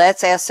 Donetta.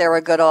 Let's ask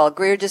Sarah Goodall.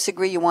 Agree or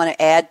disagree? You want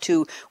to add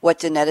to what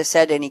Donetta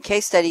said? Any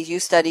case studies,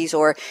 use studies,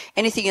 or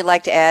anything you'd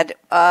like to add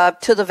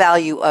to the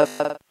value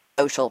of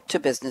social to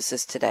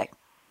businesses today?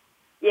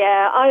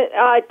 Yeah,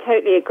 I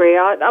totally agree.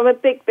 I'm a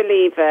big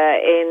believer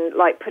in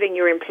putting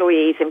your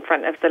employees in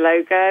front of the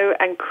logo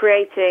and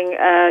creating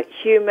a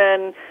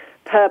human,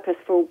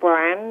 purposeful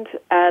brand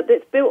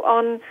that's built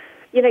on,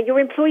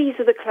 your employees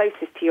are the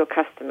closest to your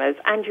customers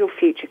and your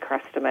future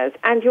customers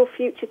and your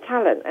future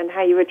talent and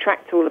how you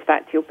attract all of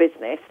that to your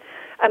business.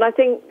 And I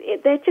think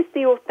they're just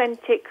the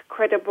authentic,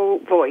 credible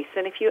voice.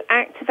 And if you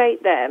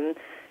activate them,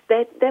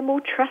 they're more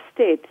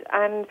trusted.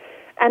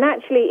 And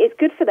actually, it's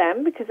good for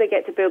them because they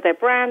get to build their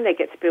brand, they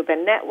get to build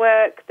their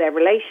network, their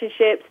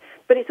relationships,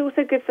 but it's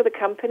also good for the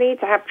company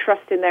to have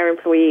trust in their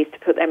employees to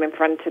put them in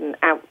front and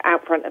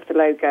out front of the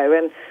logo.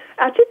 And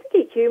I just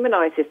think it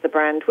humanizes the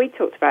brand. We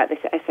talked about this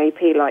at SAP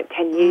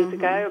 10 years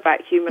ago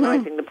about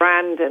humanizing the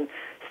brand and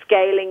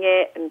scaling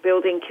it and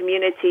building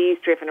communities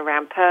driven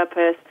around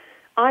purpose.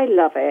 I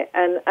love it,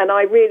 and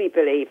I really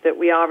believe that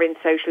we are in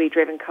socially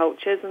driven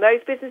cultures, and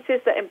those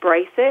businesses that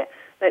embrace it,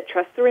 that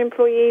trust their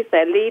employees,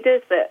 their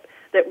leaders, that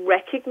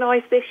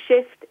recognize this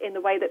shift in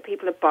the way that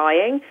people are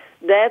buying,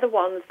 they're the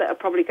ones that are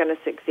probably going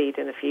to succeed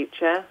in the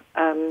future.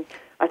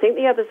 I think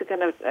the others are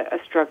going to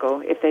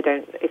struggle if they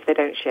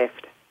don't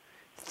shift.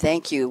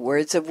 Thank you.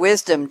 Words of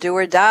wisdom, do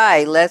or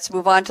die. Let's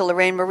move on to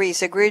Lorraine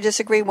Maurice. Agree or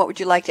disagree? What would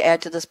you like to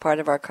add to this part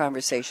of our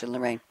conversation,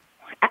 Lorraine?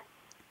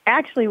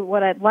 Actually,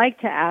 what I'd like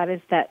to add is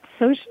that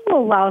social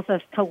allows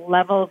us to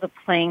level the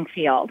playing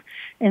field.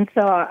 And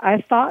so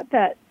I thought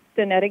that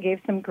Donetta gave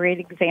some great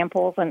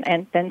examples,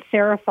 and then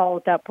Sarah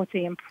followed up with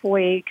the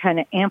employee kind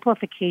of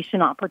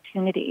amplification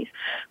opportunities.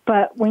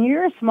 But when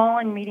you're a small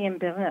and medium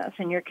business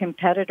and your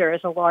competitor is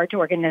a large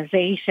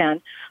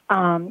organization,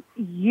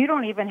 you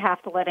don't even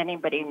have to let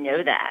anybody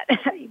know that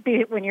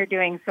when you're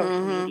doing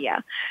social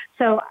media.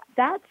 So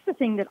that's the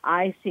thing that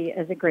I see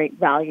as a great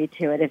value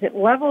to it, is it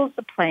levels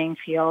the playing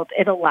field.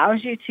 It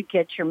allows you to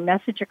get your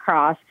message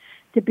across,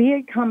 to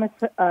become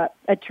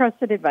a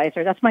trusted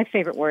advisor. That's my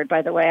favorite word,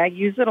 by the way. I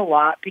use it a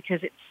lot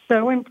because it's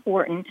so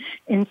important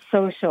in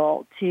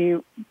social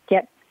to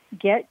get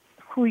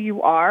who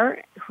you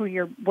are,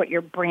 what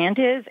your brand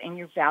is, and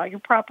your value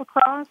prop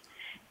across.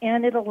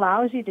 And it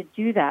allows you to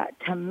do that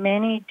to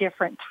many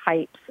different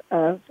types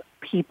of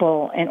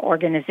people and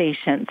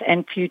organizations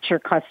and future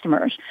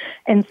customers.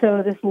 And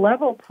so this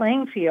level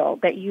playing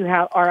field that you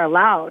are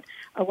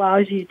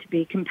allows you to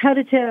be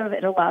competitive.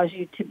 It allows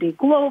you to be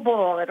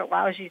global. It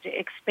allows you to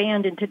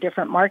expand into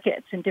different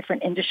markets and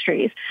different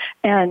industries.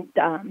 And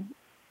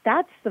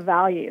that's the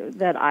value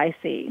that I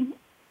see.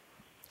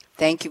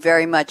 Thank you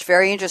very much.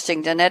 Very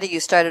interesting. Donetta, you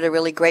started a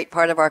really great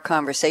part of our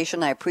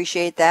conversation. I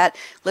appreciate that.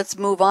 Let's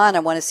move on. I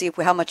want to see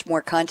how much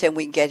more content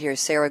we can get here.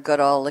 Sarah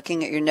Goodall,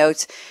 looking at your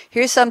notes.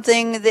 Here's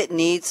something that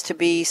needs to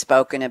be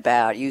spoken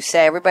about. You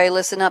say, everybody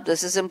listen up.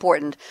 This is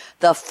important.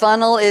 The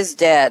funnel is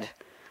dead.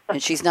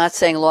 And she's not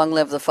saying long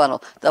live the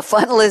funnel. The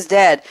funnel is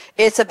dead.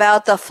 It's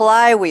about the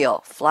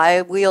flywheel.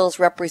 Flywheels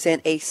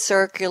represent a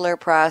circular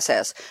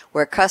process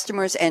where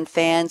customers and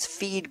fans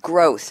feed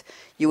growth.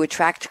 You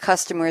attract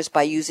customers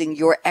by using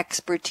your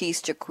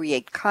expertise to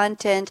create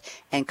content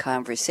and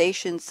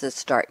conversations that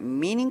start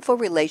meaningful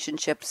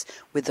relationships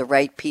with the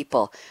right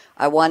people.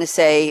 I want to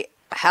say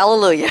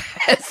hallelujah.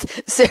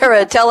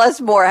 Sarah, tell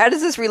us more. How does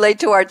this relate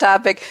to our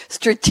topic,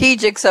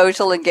 strategic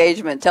social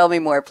engagement? Tell me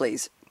more,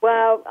 please.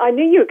 Well, I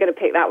knew you were going to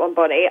pick that one,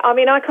 Bonnie. I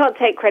mean, I can't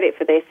take credit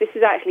for this. This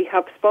is actually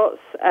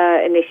HubSpot's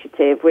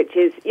initiative, which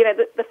is,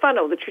 the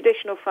funnel, the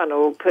traditional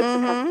funnel puts the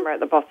customer at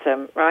the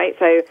bottom, right?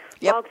 So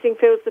marketing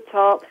fills the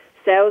top,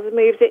 sales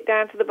moves it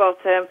down to the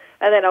bottom,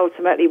 and then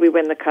ultimately we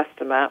win the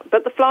customer.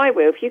 But the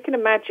flywheel, if you can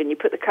imagine, you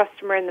put the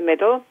customer in the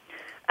middle,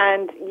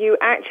 and you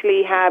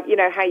actually have,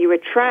 how you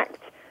attract,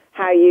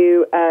 how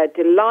you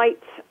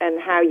delight,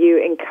 and how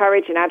you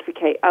encourage and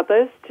advocate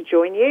others to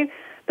join you.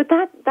 But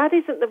that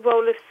isn't the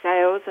role of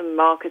sales and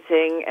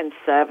marketing and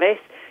service.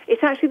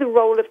 It's actually the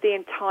role of the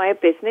entire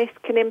business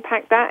can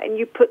impact that, and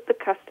you put the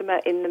customer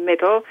in the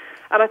middle.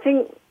 And I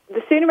think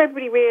the sooner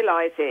everybody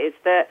realizes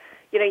that,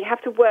 you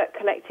have to work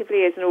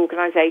collectively as an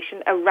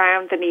organization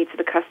around the needs of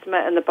the customer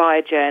and the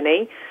buyer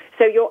journey.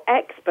 So your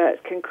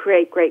experts can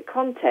create great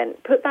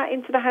content. Put that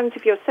into the hands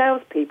of your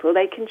salespeople.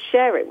 They can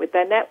share it with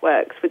their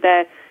networks, with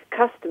their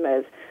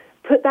customers.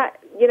 Put that,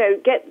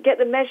 get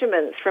the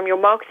measurements from your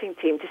marketing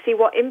team to see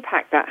what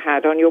impact that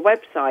had on your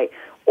website.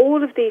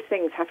 All of these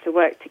things have to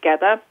work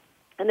together.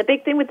 And the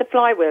big thing with the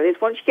flywheel is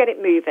once you get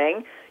it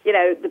moving,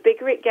 the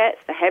bigger it gets,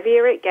 the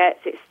heavier it gets,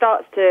 it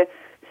starts to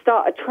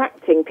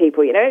attracting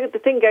people. The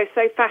thing goes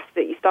so fast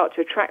that you start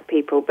to attract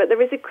people. But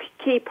there is a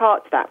key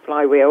part to that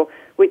flywheel,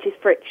 which is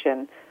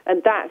friction,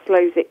 and that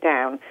slows it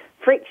down.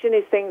 Friction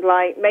is things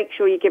like make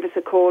sure you give us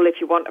a call if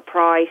you want a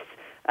price.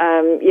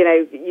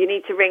 You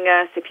need to ring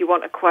us if you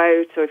want a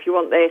quote or if you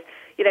want this.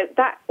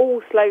 That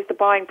all slows the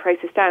buying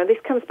process down. And this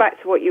comes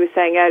back to what you were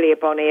saying earlier,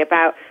 Bonnie,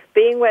 about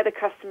being where the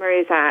customer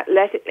is at,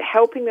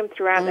 helping them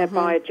throughout their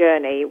buyer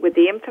journey with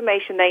the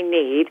information they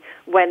need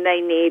when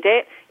they need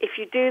it. If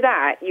you do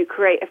that, you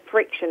create a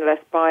frictionless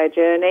buyer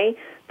journey.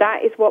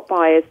 That is what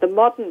buyers, the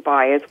modern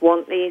buyers,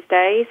 want these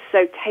days.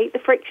 So take the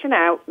friction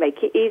out,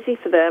 make it easy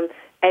for them,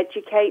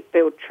 educate,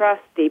 build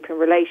trust, deepen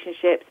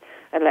relationships,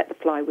 and let the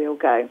flywheel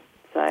go.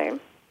 So...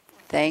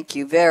 Thank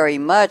you very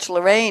much.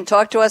 Lorraine,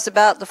 talk to us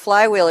about the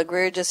flywheel.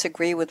 Agree or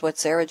disagree with what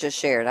Sarah just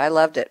shared? I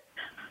loved it.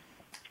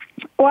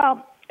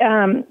 Well,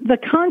 the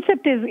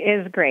concept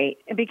is great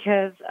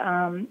because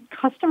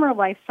customer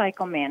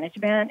lifecycle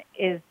management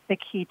is the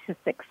key to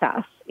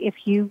success. If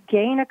you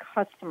gain a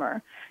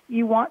customer,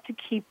 you want to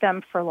keep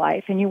them for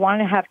life and you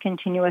want to have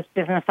continuous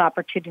business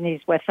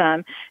opportunities with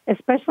them,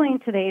 especially in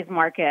today's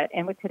market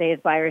and with today's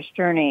buyer's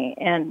journey.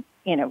 And,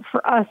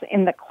 for us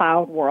in the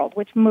cloud world,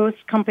 which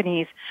most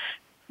companies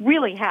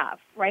really have,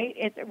 right?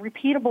 It's a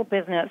repeatable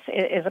business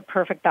is a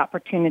perfect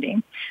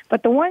opportunity.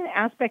 But the one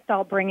aspect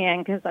I'll bring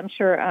in, because I'm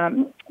sure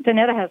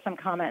Donetta has some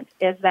comments,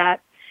 is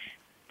that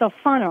the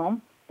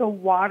funnel, the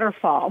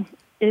waterfall,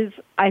 is,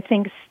 I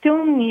think,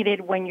 still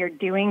needed when you're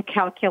doing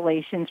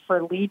calculations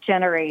for lead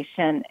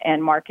generation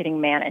and marketing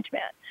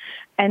management.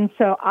 And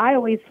so I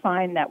always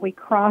find that we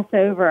cross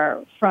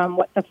over from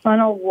what the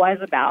funnel was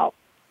about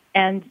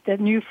and the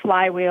new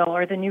flywheel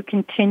or the new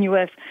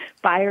continuous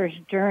buyer's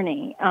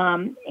journey.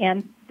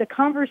 And the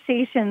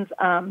conversations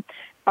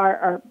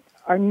are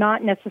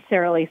not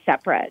necessarily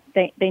separate.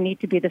 They need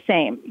to be the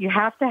same. You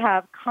have to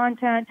have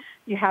content.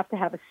 You have to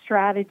have a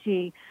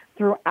strategy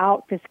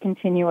throughout this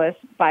continuous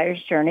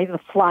buyer's journey, the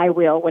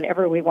flywheel,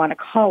 whatever we want to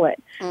call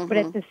it. Mm-hmm. But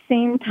at the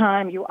same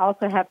time, you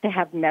also have to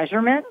have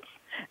measurements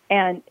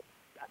and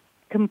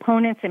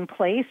components in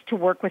place to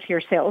work with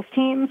your sales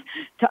teams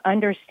to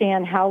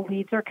understand how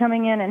leads are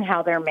coming in and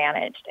how they're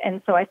managed.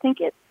 And so I think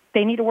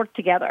they need to work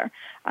together.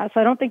 So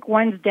I don't think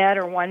one's dead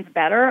or one's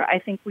better. I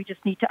think we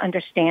just need to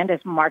understand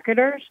as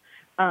marketers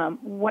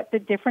what the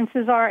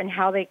differences are and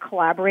how they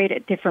collaborate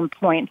at different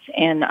points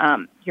in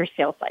your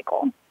sales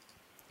cycle.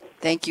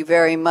 Thank you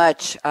very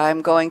much.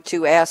 I'm going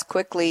to ask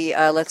quickly,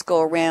 let's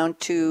go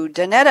around to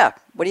Donetta.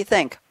 What do you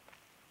think?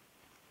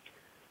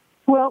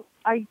 Well,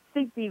 I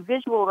think the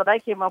visual that I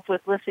came up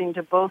with listening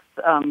to both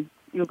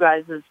you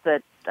guys is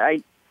that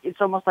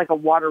it's almost like a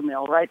water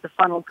mill, right? The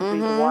funnel could be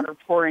the water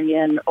pouring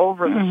in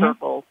over the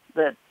circle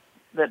that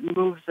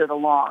moves it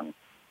along.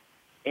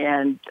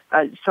 And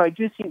so I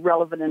do see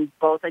relevant in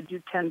both. I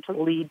do tend to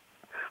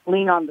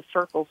lean on the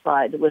circle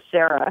side with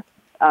Sarah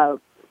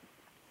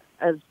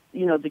as,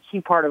 you know, the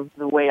key part of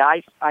the way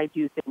I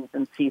do things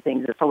and see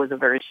things. It's always a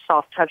very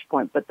soft touch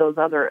point, but those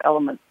other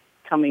elements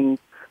coming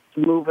to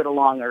move it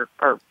along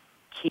are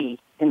key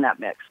in that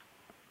mix.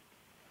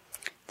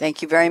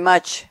 Thank you very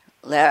much.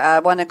 I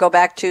want to go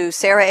back to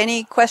Sarah.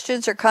 Any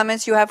questions or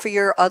comments you have for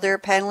your other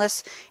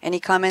panelists? Any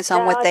comments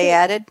on what they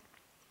added?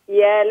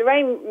 Yeah,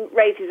 Lorraine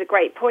raises a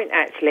great point,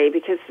 actually,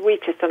 because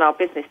we've just done our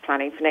business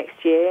planning for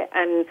next year,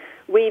 and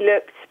we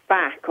looked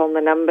back on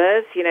the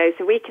numbers, you know,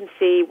 so we can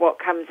see what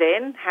comes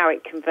in, how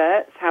it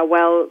converts, how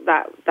well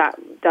that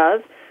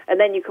does,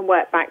 and then you can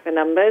work back the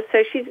numbers.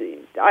 So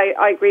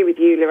I agree with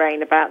you,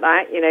 Lorraine, about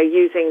that, you know,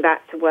 using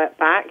that to work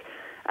back.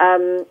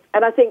 And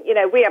I think, you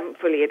know, we haven't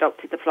fully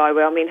adopted the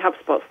flywheel. I mean,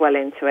 HubSpot's well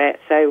into it,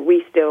 so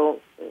we still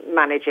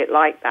manage it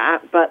like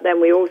that. But then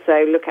we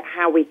also look at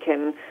how we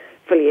can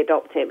fully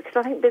adopt it, because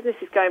I think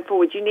businesses going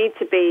forward, you need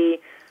to be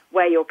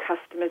where your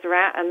customers are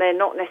at, and they're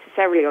not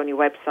necessarily on your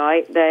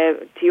website. They're,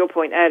 to your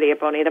point earlier,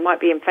 Bonnie, they might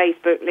be in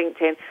Facebook,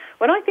 LinkedIn.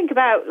 When I think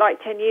about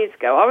like 10 years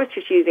ago, I was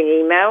just using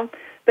email.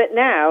 But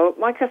now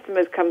my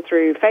customers come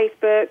through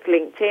Facebook,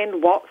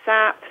 LinkedIn,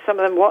 WhatsApp. Some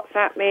of them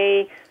WhatsApp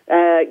me,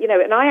 you know,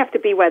 and I have to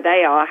be where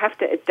they are. I have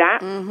to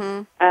adapt.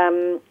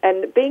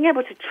 And being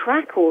able to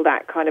track all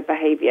that kind of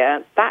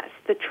behavior, that's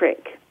the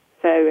trick.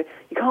 So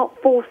you can't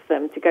force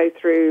them to go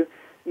through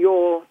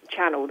your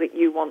channel that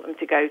you want them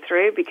to go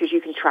through because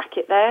you can track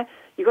it there.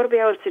 You've got to be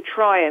able to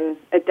try and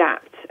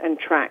adapt and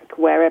track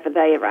wherever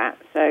they are at.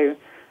 So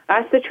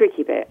that's the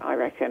tricky bit, I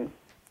reckon.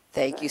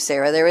 Thank you,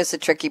 Sarah. There is a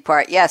tricky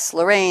part. Yes,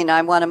 Lorraine,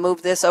 I want to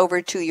move this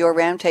over to your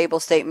roundtable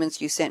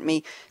statements. You sent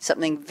me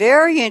something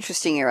very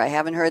interesting here. I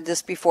haven't heard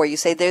this before. You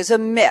say there's a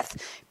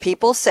myth.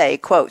 People say,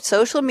 quote,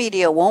 social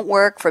media won't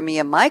work for me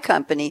and my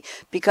company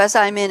because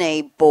I'm in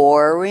a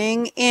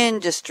boring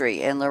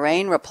industry. And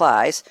Lorraine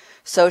replies,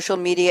 social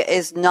media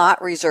is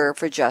not reserved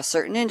for just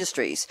certain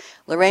industries.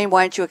 Lorraine,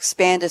 why don't you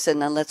expand this,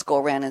 and then let's go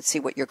around and see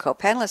what your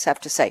co-panelists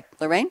have to say.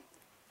 Lorraine?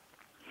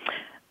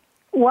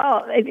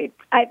 Well,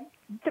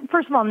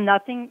 first of all,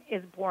 nothing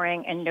is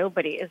boring and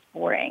nobody is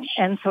boring.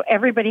 And so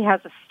everybody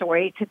has a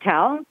story to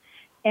tell.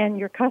 And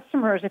your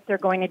customers, if they're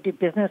going to do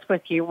business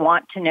with you,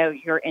 want to know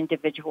your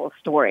individual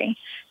story.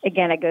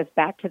 Again, it goes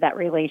back to that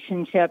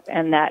relationship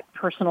and that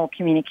personal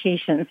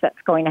communications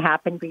that's going to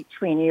happen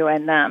between you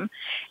and them.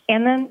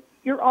 And then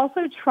you're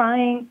also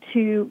trying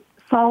to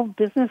solve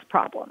business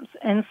problems.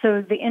 And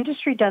so the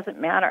industry doesn't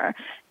matter.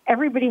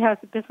 Everybody has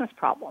a business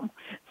problem.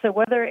 So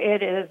whether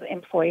it is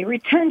employee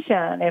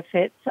retention, if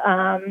it's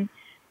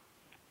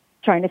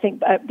trying to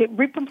think,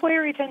 employee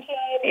retention,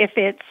 if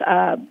it's,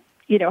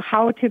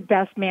 how to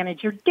best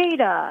manage your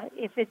data,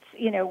 if it's,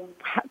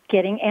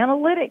 getting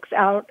analytics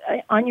out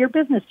on your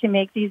business to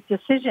make these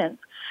decisions,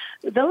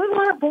 those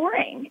aren't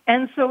boring.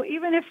 And so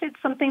even if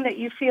it's something that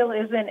you feel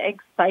isn't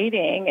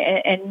exciting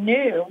and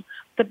new,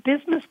 the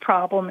business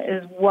problem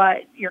is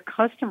what your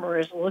customer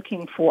is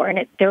looking for.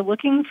 And they're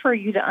looking for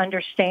you to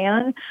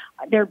understand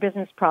their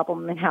business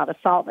problem and how to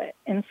solve it.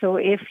 And so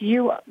if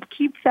you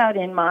keep that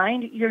in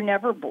mind, you're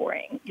never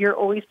boring. You're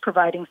always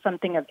providing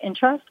something of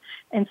interest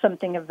and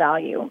something of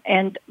value.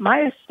 And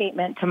my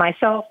statement to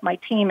myself, my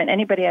team, and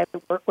anybody I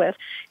work with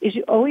is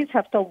you always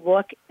have to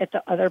look at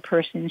the other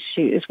person's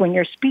shoes when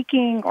you're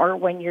speaking or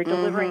when you're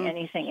delivering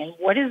anything. And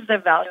what is the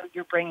value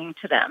you're bringing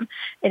to them?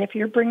 And if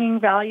you're bringing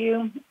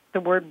value, the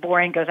word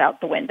boring goes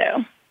out the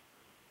window.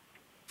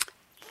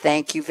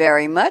 Thank you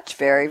very much.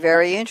 Very,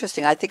 very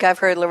interesting. I think I've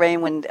heard,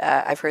 Lorraine, when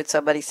I've heard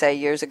somebody say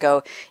years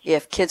ago,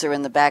 if kids are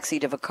in the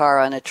backseat of a car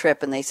on a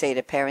trip and they say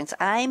to parents,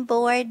 I'm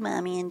bored,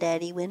 Mommy and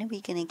Daddy, when are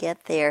we going to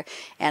get there?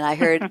 And I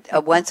heard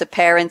once a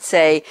parent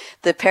say,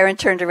 the parent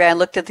turned around,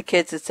 looked at the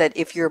kids and said,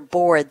 if you're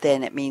bored,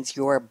 then it means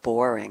you're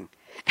boring.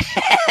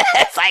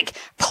 It's like,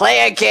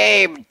 play a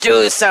game,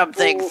 do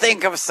something,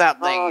 think of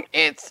something.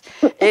 It's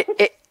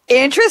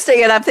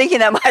interesting, and I'm thinking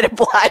that might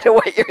apply to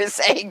what you're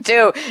saying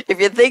too. If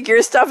you think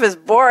your stuff is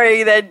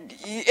boring, then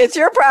it's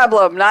your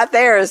problem, not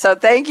theirs. So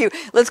thank you.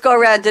 Let's go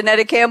around.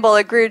 Danetta Campbell,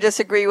 agree or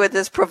disagree with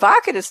this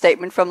provocative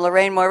statement from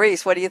Lorraine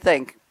Maurice? What do you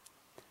think?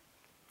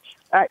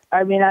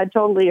 I mean, I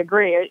totally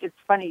agree. It's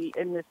funny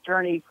in this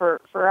journey for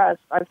us.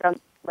 I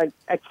found like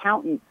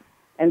accountants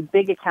and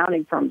big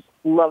accounting firms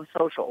love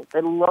social.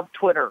 They love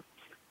Twitter.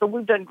 So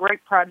we've done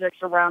great projects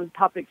around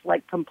topics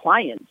like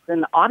compliance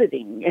and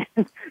auditing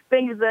and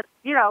things that,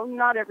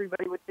 not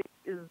everybody would think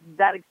is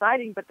that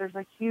exciting, but there's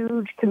a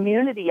huge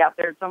community out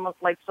there. It's almost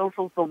like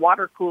social's the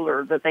water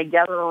cooler that they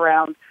gather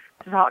around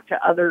to talk to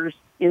others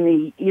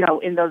in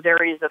in those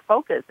areas of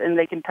focus. And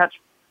they can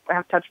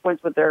have touch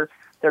points with their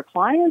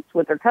clients,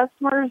 with their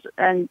customers,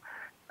 and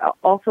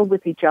also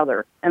with each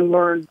other, and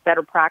learn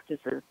better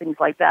practices, things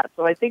like that.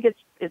 So I think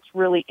it's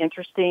really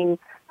interesting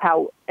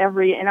how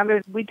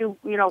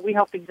we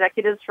help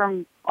executives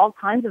from all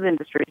kinds of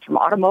industries, from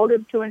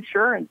automotive to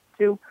insurance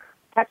to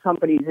tech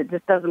companies. It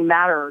just doesn't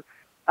matter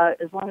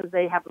as long as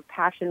they have a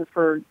passion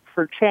for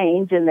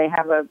change and they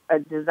have a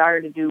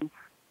desire to do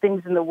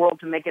things in the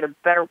world to make it a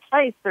better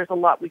place. There's a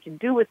lot we can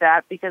do with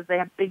that because they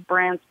have big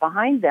brands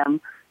behind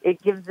them.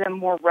 It gives them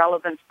more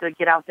relevance to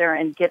get out there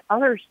and get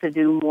others to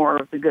do more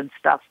of the good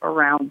stuff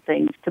around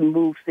things, to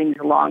move things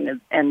along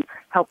and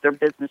help their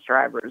business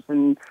drivers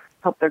and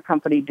help their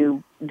company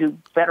do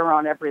better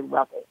on every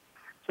level.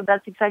 So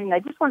that's exciting. I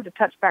just wanted to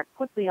touch back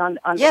quickly on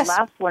Yes. the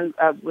last one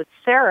with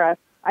Sarah.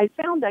 I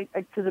found,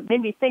 because it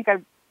made me think,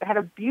 I had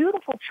a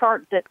beautiful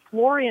chart that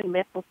Florian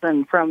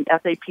Mickelson from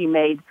SAP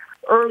made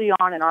early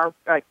on in our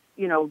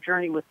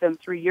journey with them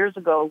 3 years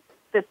ago.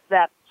 Fits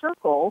that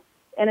circle.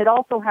 And it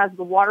also has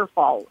the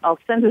waterfall. I'll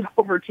send it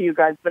over to you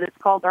guys, but it's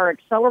called our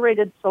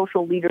Accelerated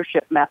Social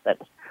Leadership Method.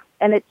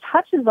 And it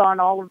touches on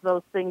all of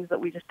those things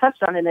that we just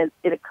touched on, and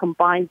it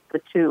combines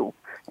the two.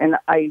 And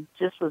I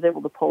just was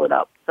able to pull it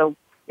up. So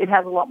it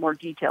has a lot more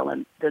detail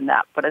than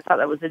that. But I thought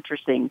that was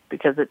interesting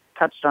because it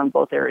touched on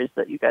both areas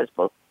that you guys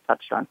both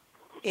touched on.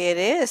 It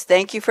is.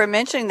 Thank you for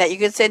mentioning that. You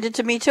can send it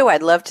to me too.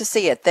 I'd love to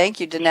see it.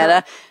 Thank you,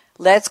 Danetta. Sure.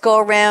 Let's go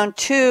around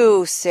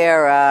to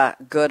Sarah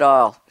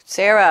Goodall.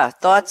 Sarah,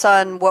 thoughts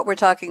on what we're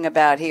talking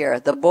about here,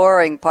 the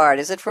boring part.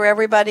 Is it for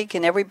everybody?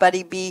 Can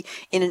everybody be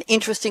in an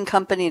interesting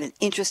company, in an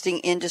interesting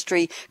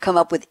industry, come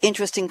up with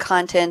interesting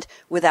content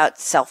without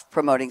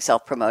self-promoting?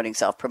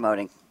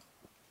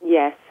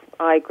 Yes,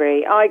 I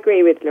agree. I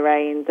agree with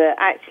Lorraine that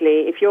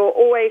actually if you're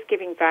always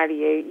giving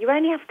value, you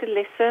only have to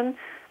listen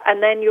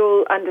and then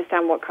you'll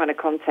understand what kind of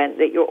content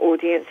that your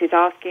audience is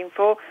asking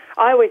for.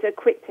 A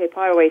quick tip,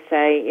 I always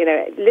say,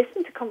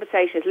 listen to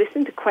conversations,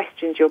 listen to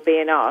questions you're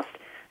being asked,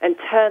 and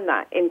turn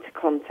that into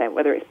content,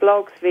 whether it's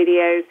blogs,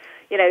 videos.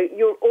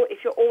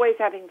 If you're always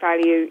adding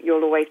value,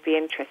 you'll always be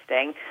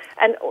interesting.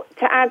 And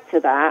to add to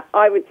that,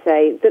 I would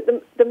say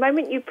that the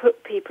moment you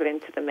put people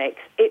into the mix,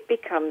 it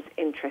becomes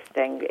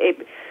interesting.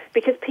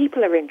 Because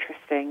people are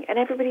interesting, and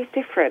everybody's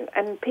different,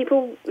 and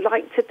people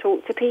like to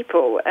talk to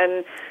people.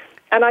 And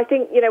I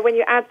think, when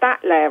you add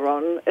that layer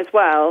on as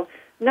well,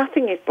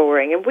 nothing is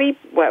boring. And we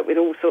work with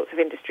all sorts of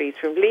industries,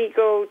 from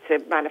legal to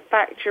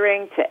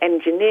manufacturing to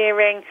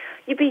engineering.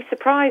 You'd be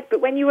surprised, but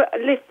when you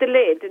lift the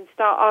lid and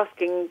start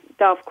asking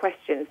daft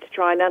questions to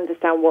try and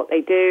understand what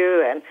they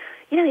do, and,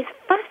 it's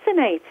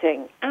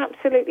fascinating,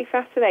 absolutely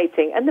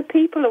fascinating. And the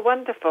people are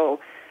wonderful.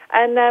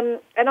 And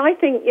I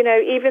think,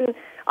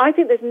 I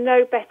think there's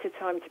no better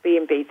time to be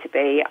in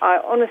B2B.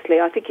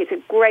 I think it's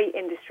a great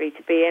industry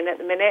to be in at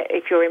the minute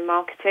if you're in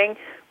marketing.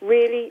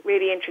 Really,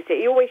 really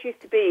interesting. It always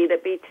used to be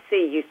that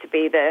B2C used to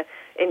be the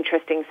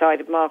interesting side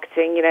of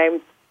marketing,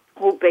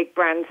 all big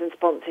brands and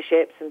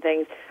sponsorships and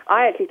things.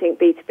 I actually think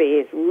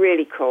B2B is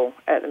really cool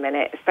at the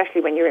minute,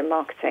 especially when you're in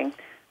marketing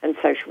and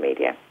social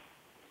media.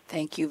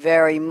 Thank you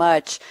very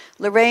much.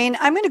 Lorraine,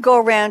 I'm going to go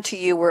around to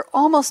you.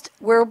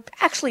 We're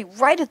actually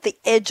right at the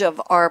edge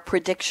of our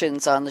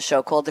predictions on the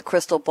show called the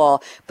Crystal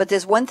Ball. But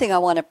there's one thing I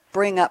want to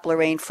bring up,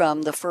 Lorraine,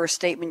 from the first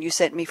statement you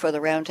sent me for the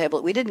roundtable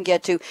that we didn't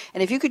get to.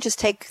 And if you could just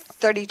take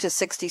 30 to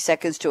 60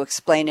 seconds to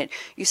explain it.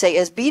 You say,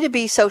 as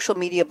B2B social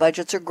media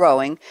budgets are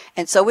growing,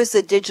 and so is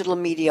the digital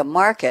media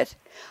market,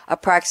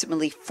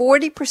 approximately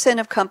 40%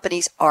 of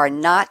companies are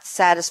not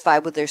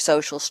satisfied with their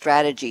social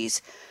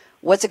strategies.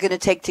 What's it going to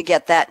take to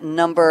get that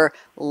number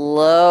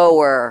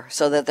lower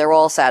so that they're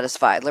all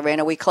satisfied? Lorraine,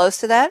 are we close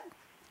to that?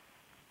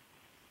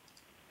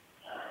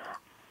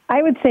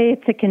 I would say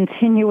it's a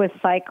continuous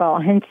cycle,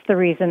 hence the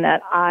reason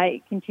that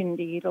I continue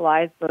to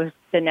utilize both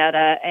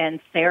Danetta and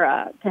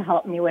Sarah to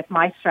help me with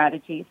my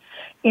strategies.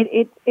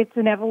 It's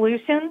an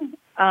evolution,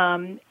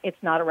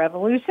 It's not a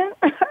revolution.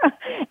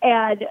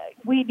 And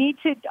we need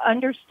to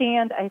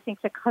understand, I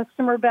think, the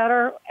customer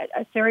better.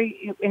 Sarah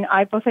and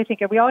I both, I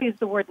think, we all use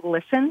the word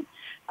listen.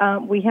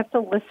 We have to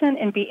listen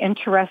and be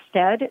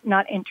interested,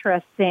 not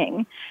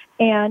interesting.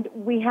 And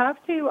we have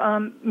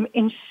to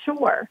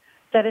ensure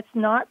that it's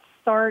not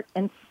start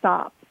and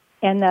stop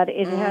and that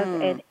it has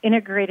an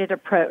integrated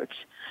approach.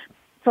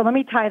 So let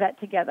me tie that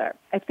together.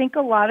 I think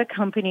a lot of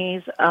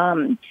companies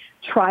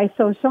try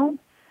social.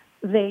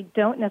 They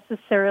don't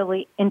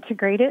necessarily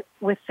integrate it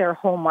with their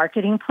whole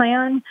marketing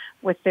plan,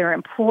 with their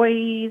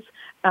employees,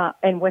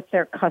 and with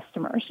their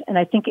customers. And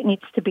I think it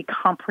needs to be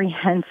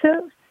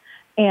comprehensive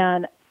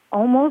and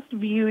almost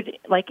viewed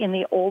like in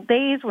the old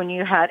days when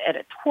you had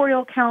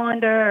editorial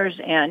calendars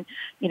and,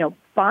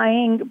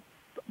 buying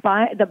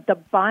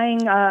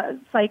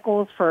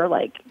cycles for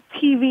like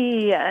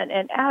TV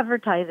and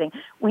advertising.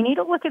 We need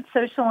to look at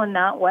social in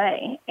that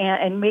way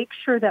and make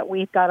sure that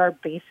we've got our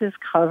bases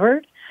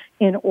covered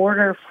in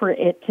order for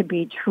it to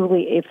be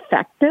truly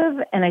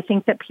effective. And I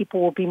think that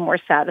people will be more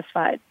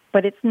satisfied.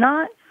 But it's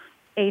not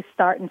a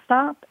start and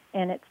stop,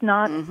 and it's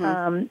not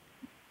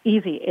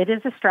easy. It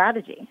is a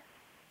strategy.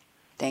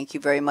 Thank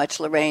you very much,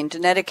 Lorraine.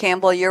 Danetta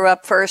Campbell, you're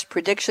up first.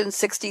 Predictions,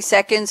 60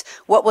 seconds.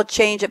 What will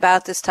change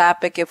about this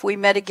topic if we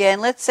met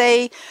again? Let's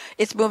say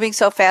it's moving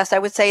so fast. I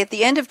would say at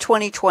the end of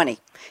 2020.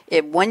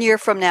 1 year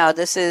from now,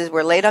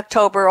 we're late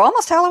October,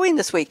 almost Halloween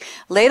this week,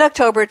 late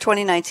October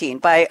 2019.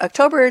 By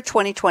October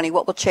 2020,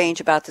 what will change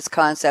about this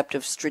concept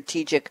of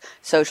strategic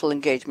social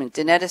engagement?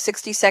 Danetta,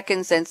 60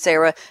 seconds, then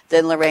Sarah,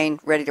 then Lorraine,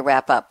 ready to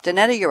wrap up.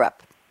 Danetta, you're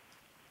up.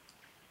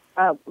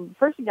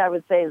 First thing I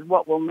would say is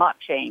what will not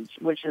change,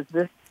 which is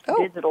this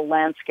digital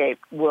landscape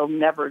will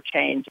never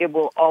change. It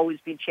will always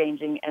be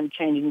changing and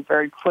changing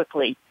very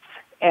quickly.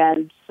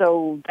 And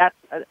so that's,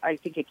 I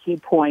think, a key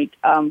point.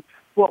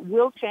 What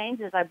will change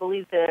is I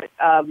believe that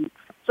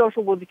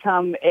social will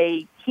become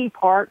a key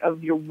part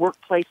of your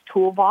workplace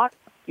toolbox,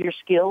 your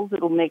skills.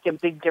 It'll make a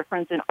big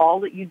difference in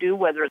all that you do,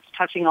 whether it's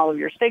touching all of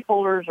your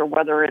stakeholders or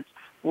whether it's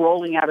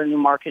rolling out a new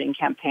marketing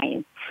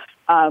campaign.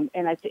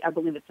 And I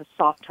believe it's a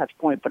soft touch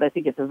point, but I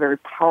think it's a very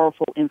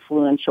powerful,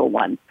 influential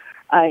one.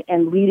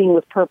 And leading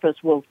with purpose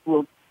will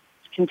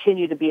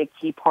continue to be a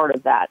key part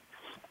of that.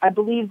 I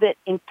believe that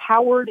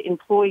empowered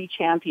employee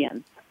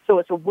champions, so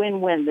it's a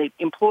win-win. The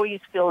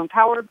employees feel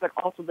empowered, but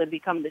also they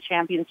become the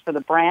champions for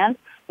the brand,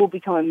 will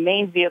become a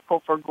main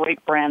vehicle for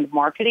great brand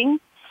marketing.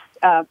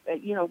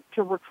 To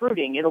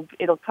recruiting,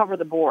 it'll cover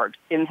the board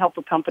and help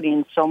a company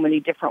in so many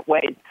different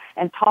ways.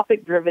 And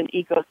topic-driven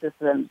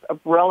ecosystems of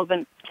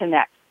relevant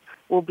connects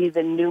will be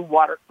the new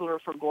water cooler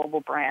for global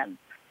brands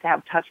to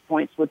have touch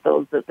points with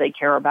those that they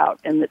care about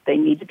and that they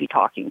need to be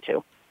talking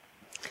to.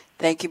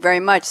 Thank you very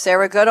much.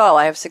 Sarah Goodall,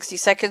 I have 60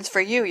 seconds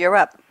for you. You're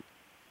up.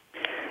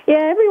 Yeah,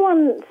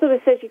 everyone sort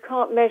of says you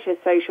can't measure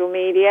social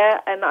media,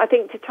 and I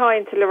think to tie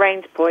into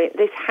Lorraine's point,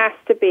 this has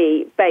to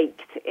be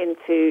baked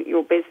into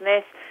your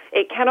business.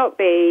 It cannot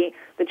be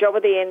the job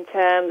of the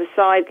intern, the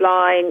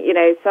sideline,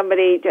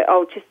 somebody,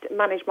 just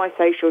manage my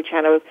social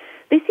channels.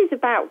 This is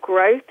about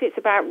growth. It's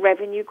about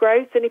revenue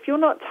growth. And if you're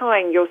not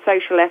tying your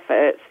social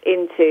efforts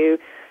into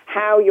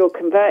how you're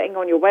converting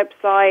on your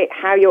website,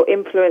 how you're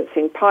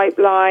influencing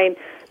pipeline,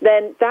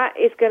 then that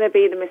is going to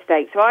be the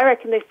mistake. So I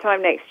reckon this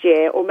time next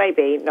year, or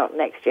maybe not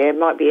next year, it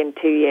might be in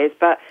 2 years,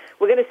 but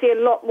we're going to see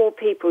a lot more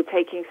people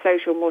taking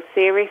social more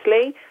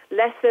seriously,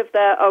 less of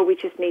we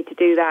just need to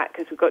do that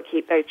because we've got to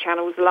keep those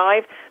channels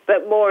alive,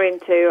 but more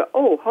into,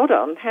 hold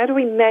on, how do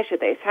we measure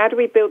this? How do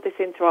we build this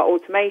into our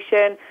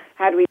automation?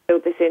 How do we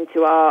build this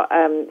into our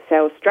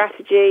sales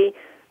strategy?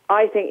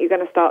 I think you're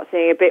going to start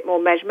seeing a bit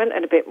more measurement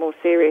and a bit more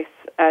serious,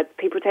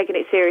 people taking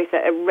it serious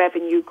at a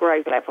revenue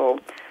growth level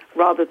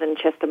rather than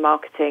just a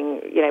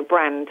marketing,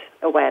 brand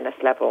awareness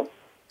level.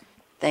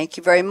 Thank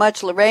you very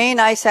much, Lorraine.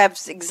 I have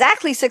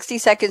exactly 60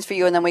 seconds for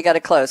you, and then we got to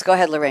close. Go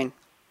ahead, Lorraine.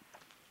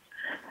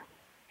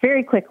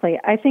 Very quickly,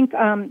 I think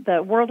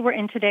the world we're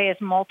in today is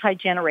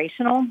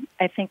multi-generational.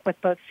 I think what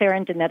both Sarah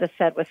and Danetta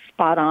said was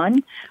spot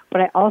on.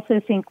 But I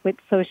also think with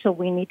social,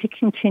 we need to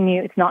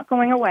continue. It's not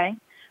going away.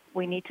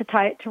 We need to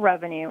tie it to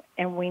revenue,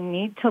 and we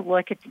need to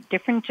look at the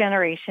different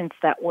generations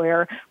that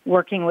we're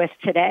working with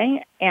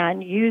today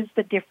and use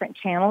the different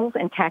channels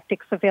and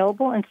tactics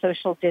available in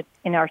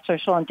our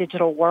social and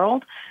digital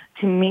world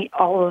to meet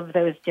all of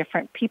those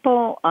different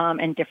people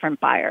and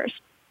different buyers.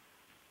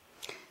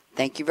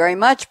 Thank you very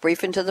much.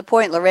 Brief and to the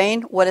point.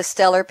 Lorraine, what a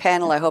stellar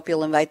panel. I hope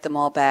you'll invite them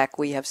all back.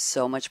 We have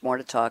so much more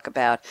to talk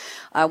about.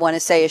 I want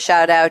to say a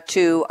shout out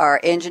to our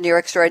engineer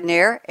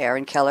extraordinaire,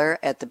 Aaron Keller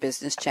at the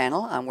Business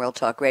Channel on World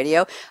Talk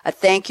Radio. A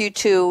thank you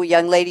to a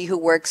young lady who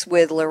works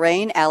with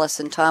Lorraine,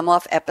 Allison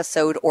Tomoff,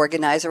 episode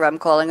organizer, I'm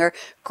calling her.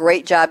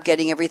 Great job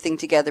getting everything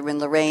together in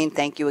Lorraine.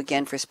 Thank you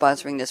again for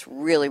sponsoring this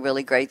really,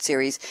 really great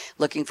series.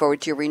 Looking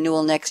forward to your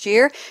renewal next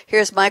year.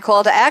 Here's my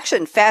call to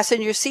action.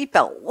 Fasten your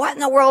seatbelt. What in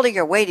the world are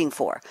you waiting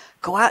for?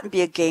 Go out and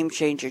be a game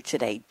changer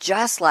today,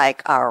 just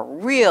like our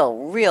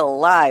real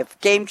live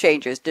game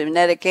changers,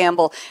 Donetta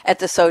Campbell at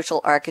The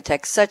Social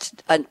Architect. Such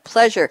a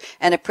pleasure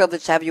and a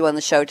privilege to have you on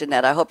the show,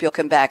 Donetta. I hope you'll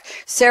come back.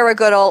 Sarah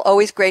Goodall,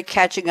 always great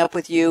catching up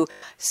with you.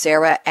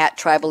 Sarah at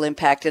Tribal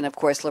Impact, and of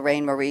course,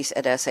 Lorraine Maurice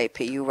at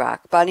SAP. You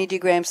rock. Bonnie D.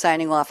 Graham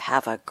signing off.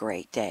 Have a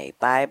great day.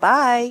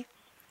 Bye-bye.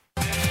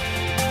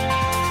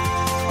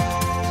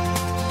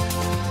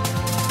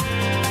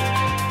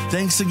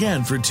 Thanks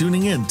again for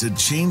tuning in to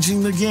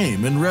Changing the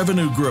Game in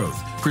Revenue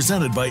Growth,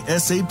 presented by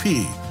SAP,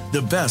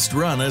 the best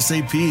run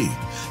SAP.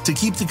 To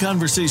keep the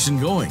conversation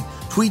going,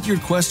 tweet your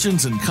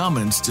questions and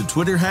comments to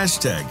Twitter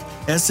hashtag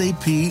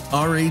SAPRADIO.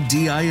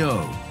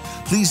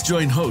 Please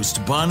join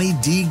host Bonnie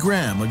D.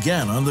 Graham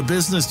again on the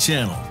Business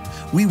Channel.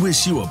 We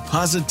wish you a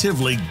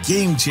positively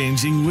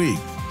game-changing week.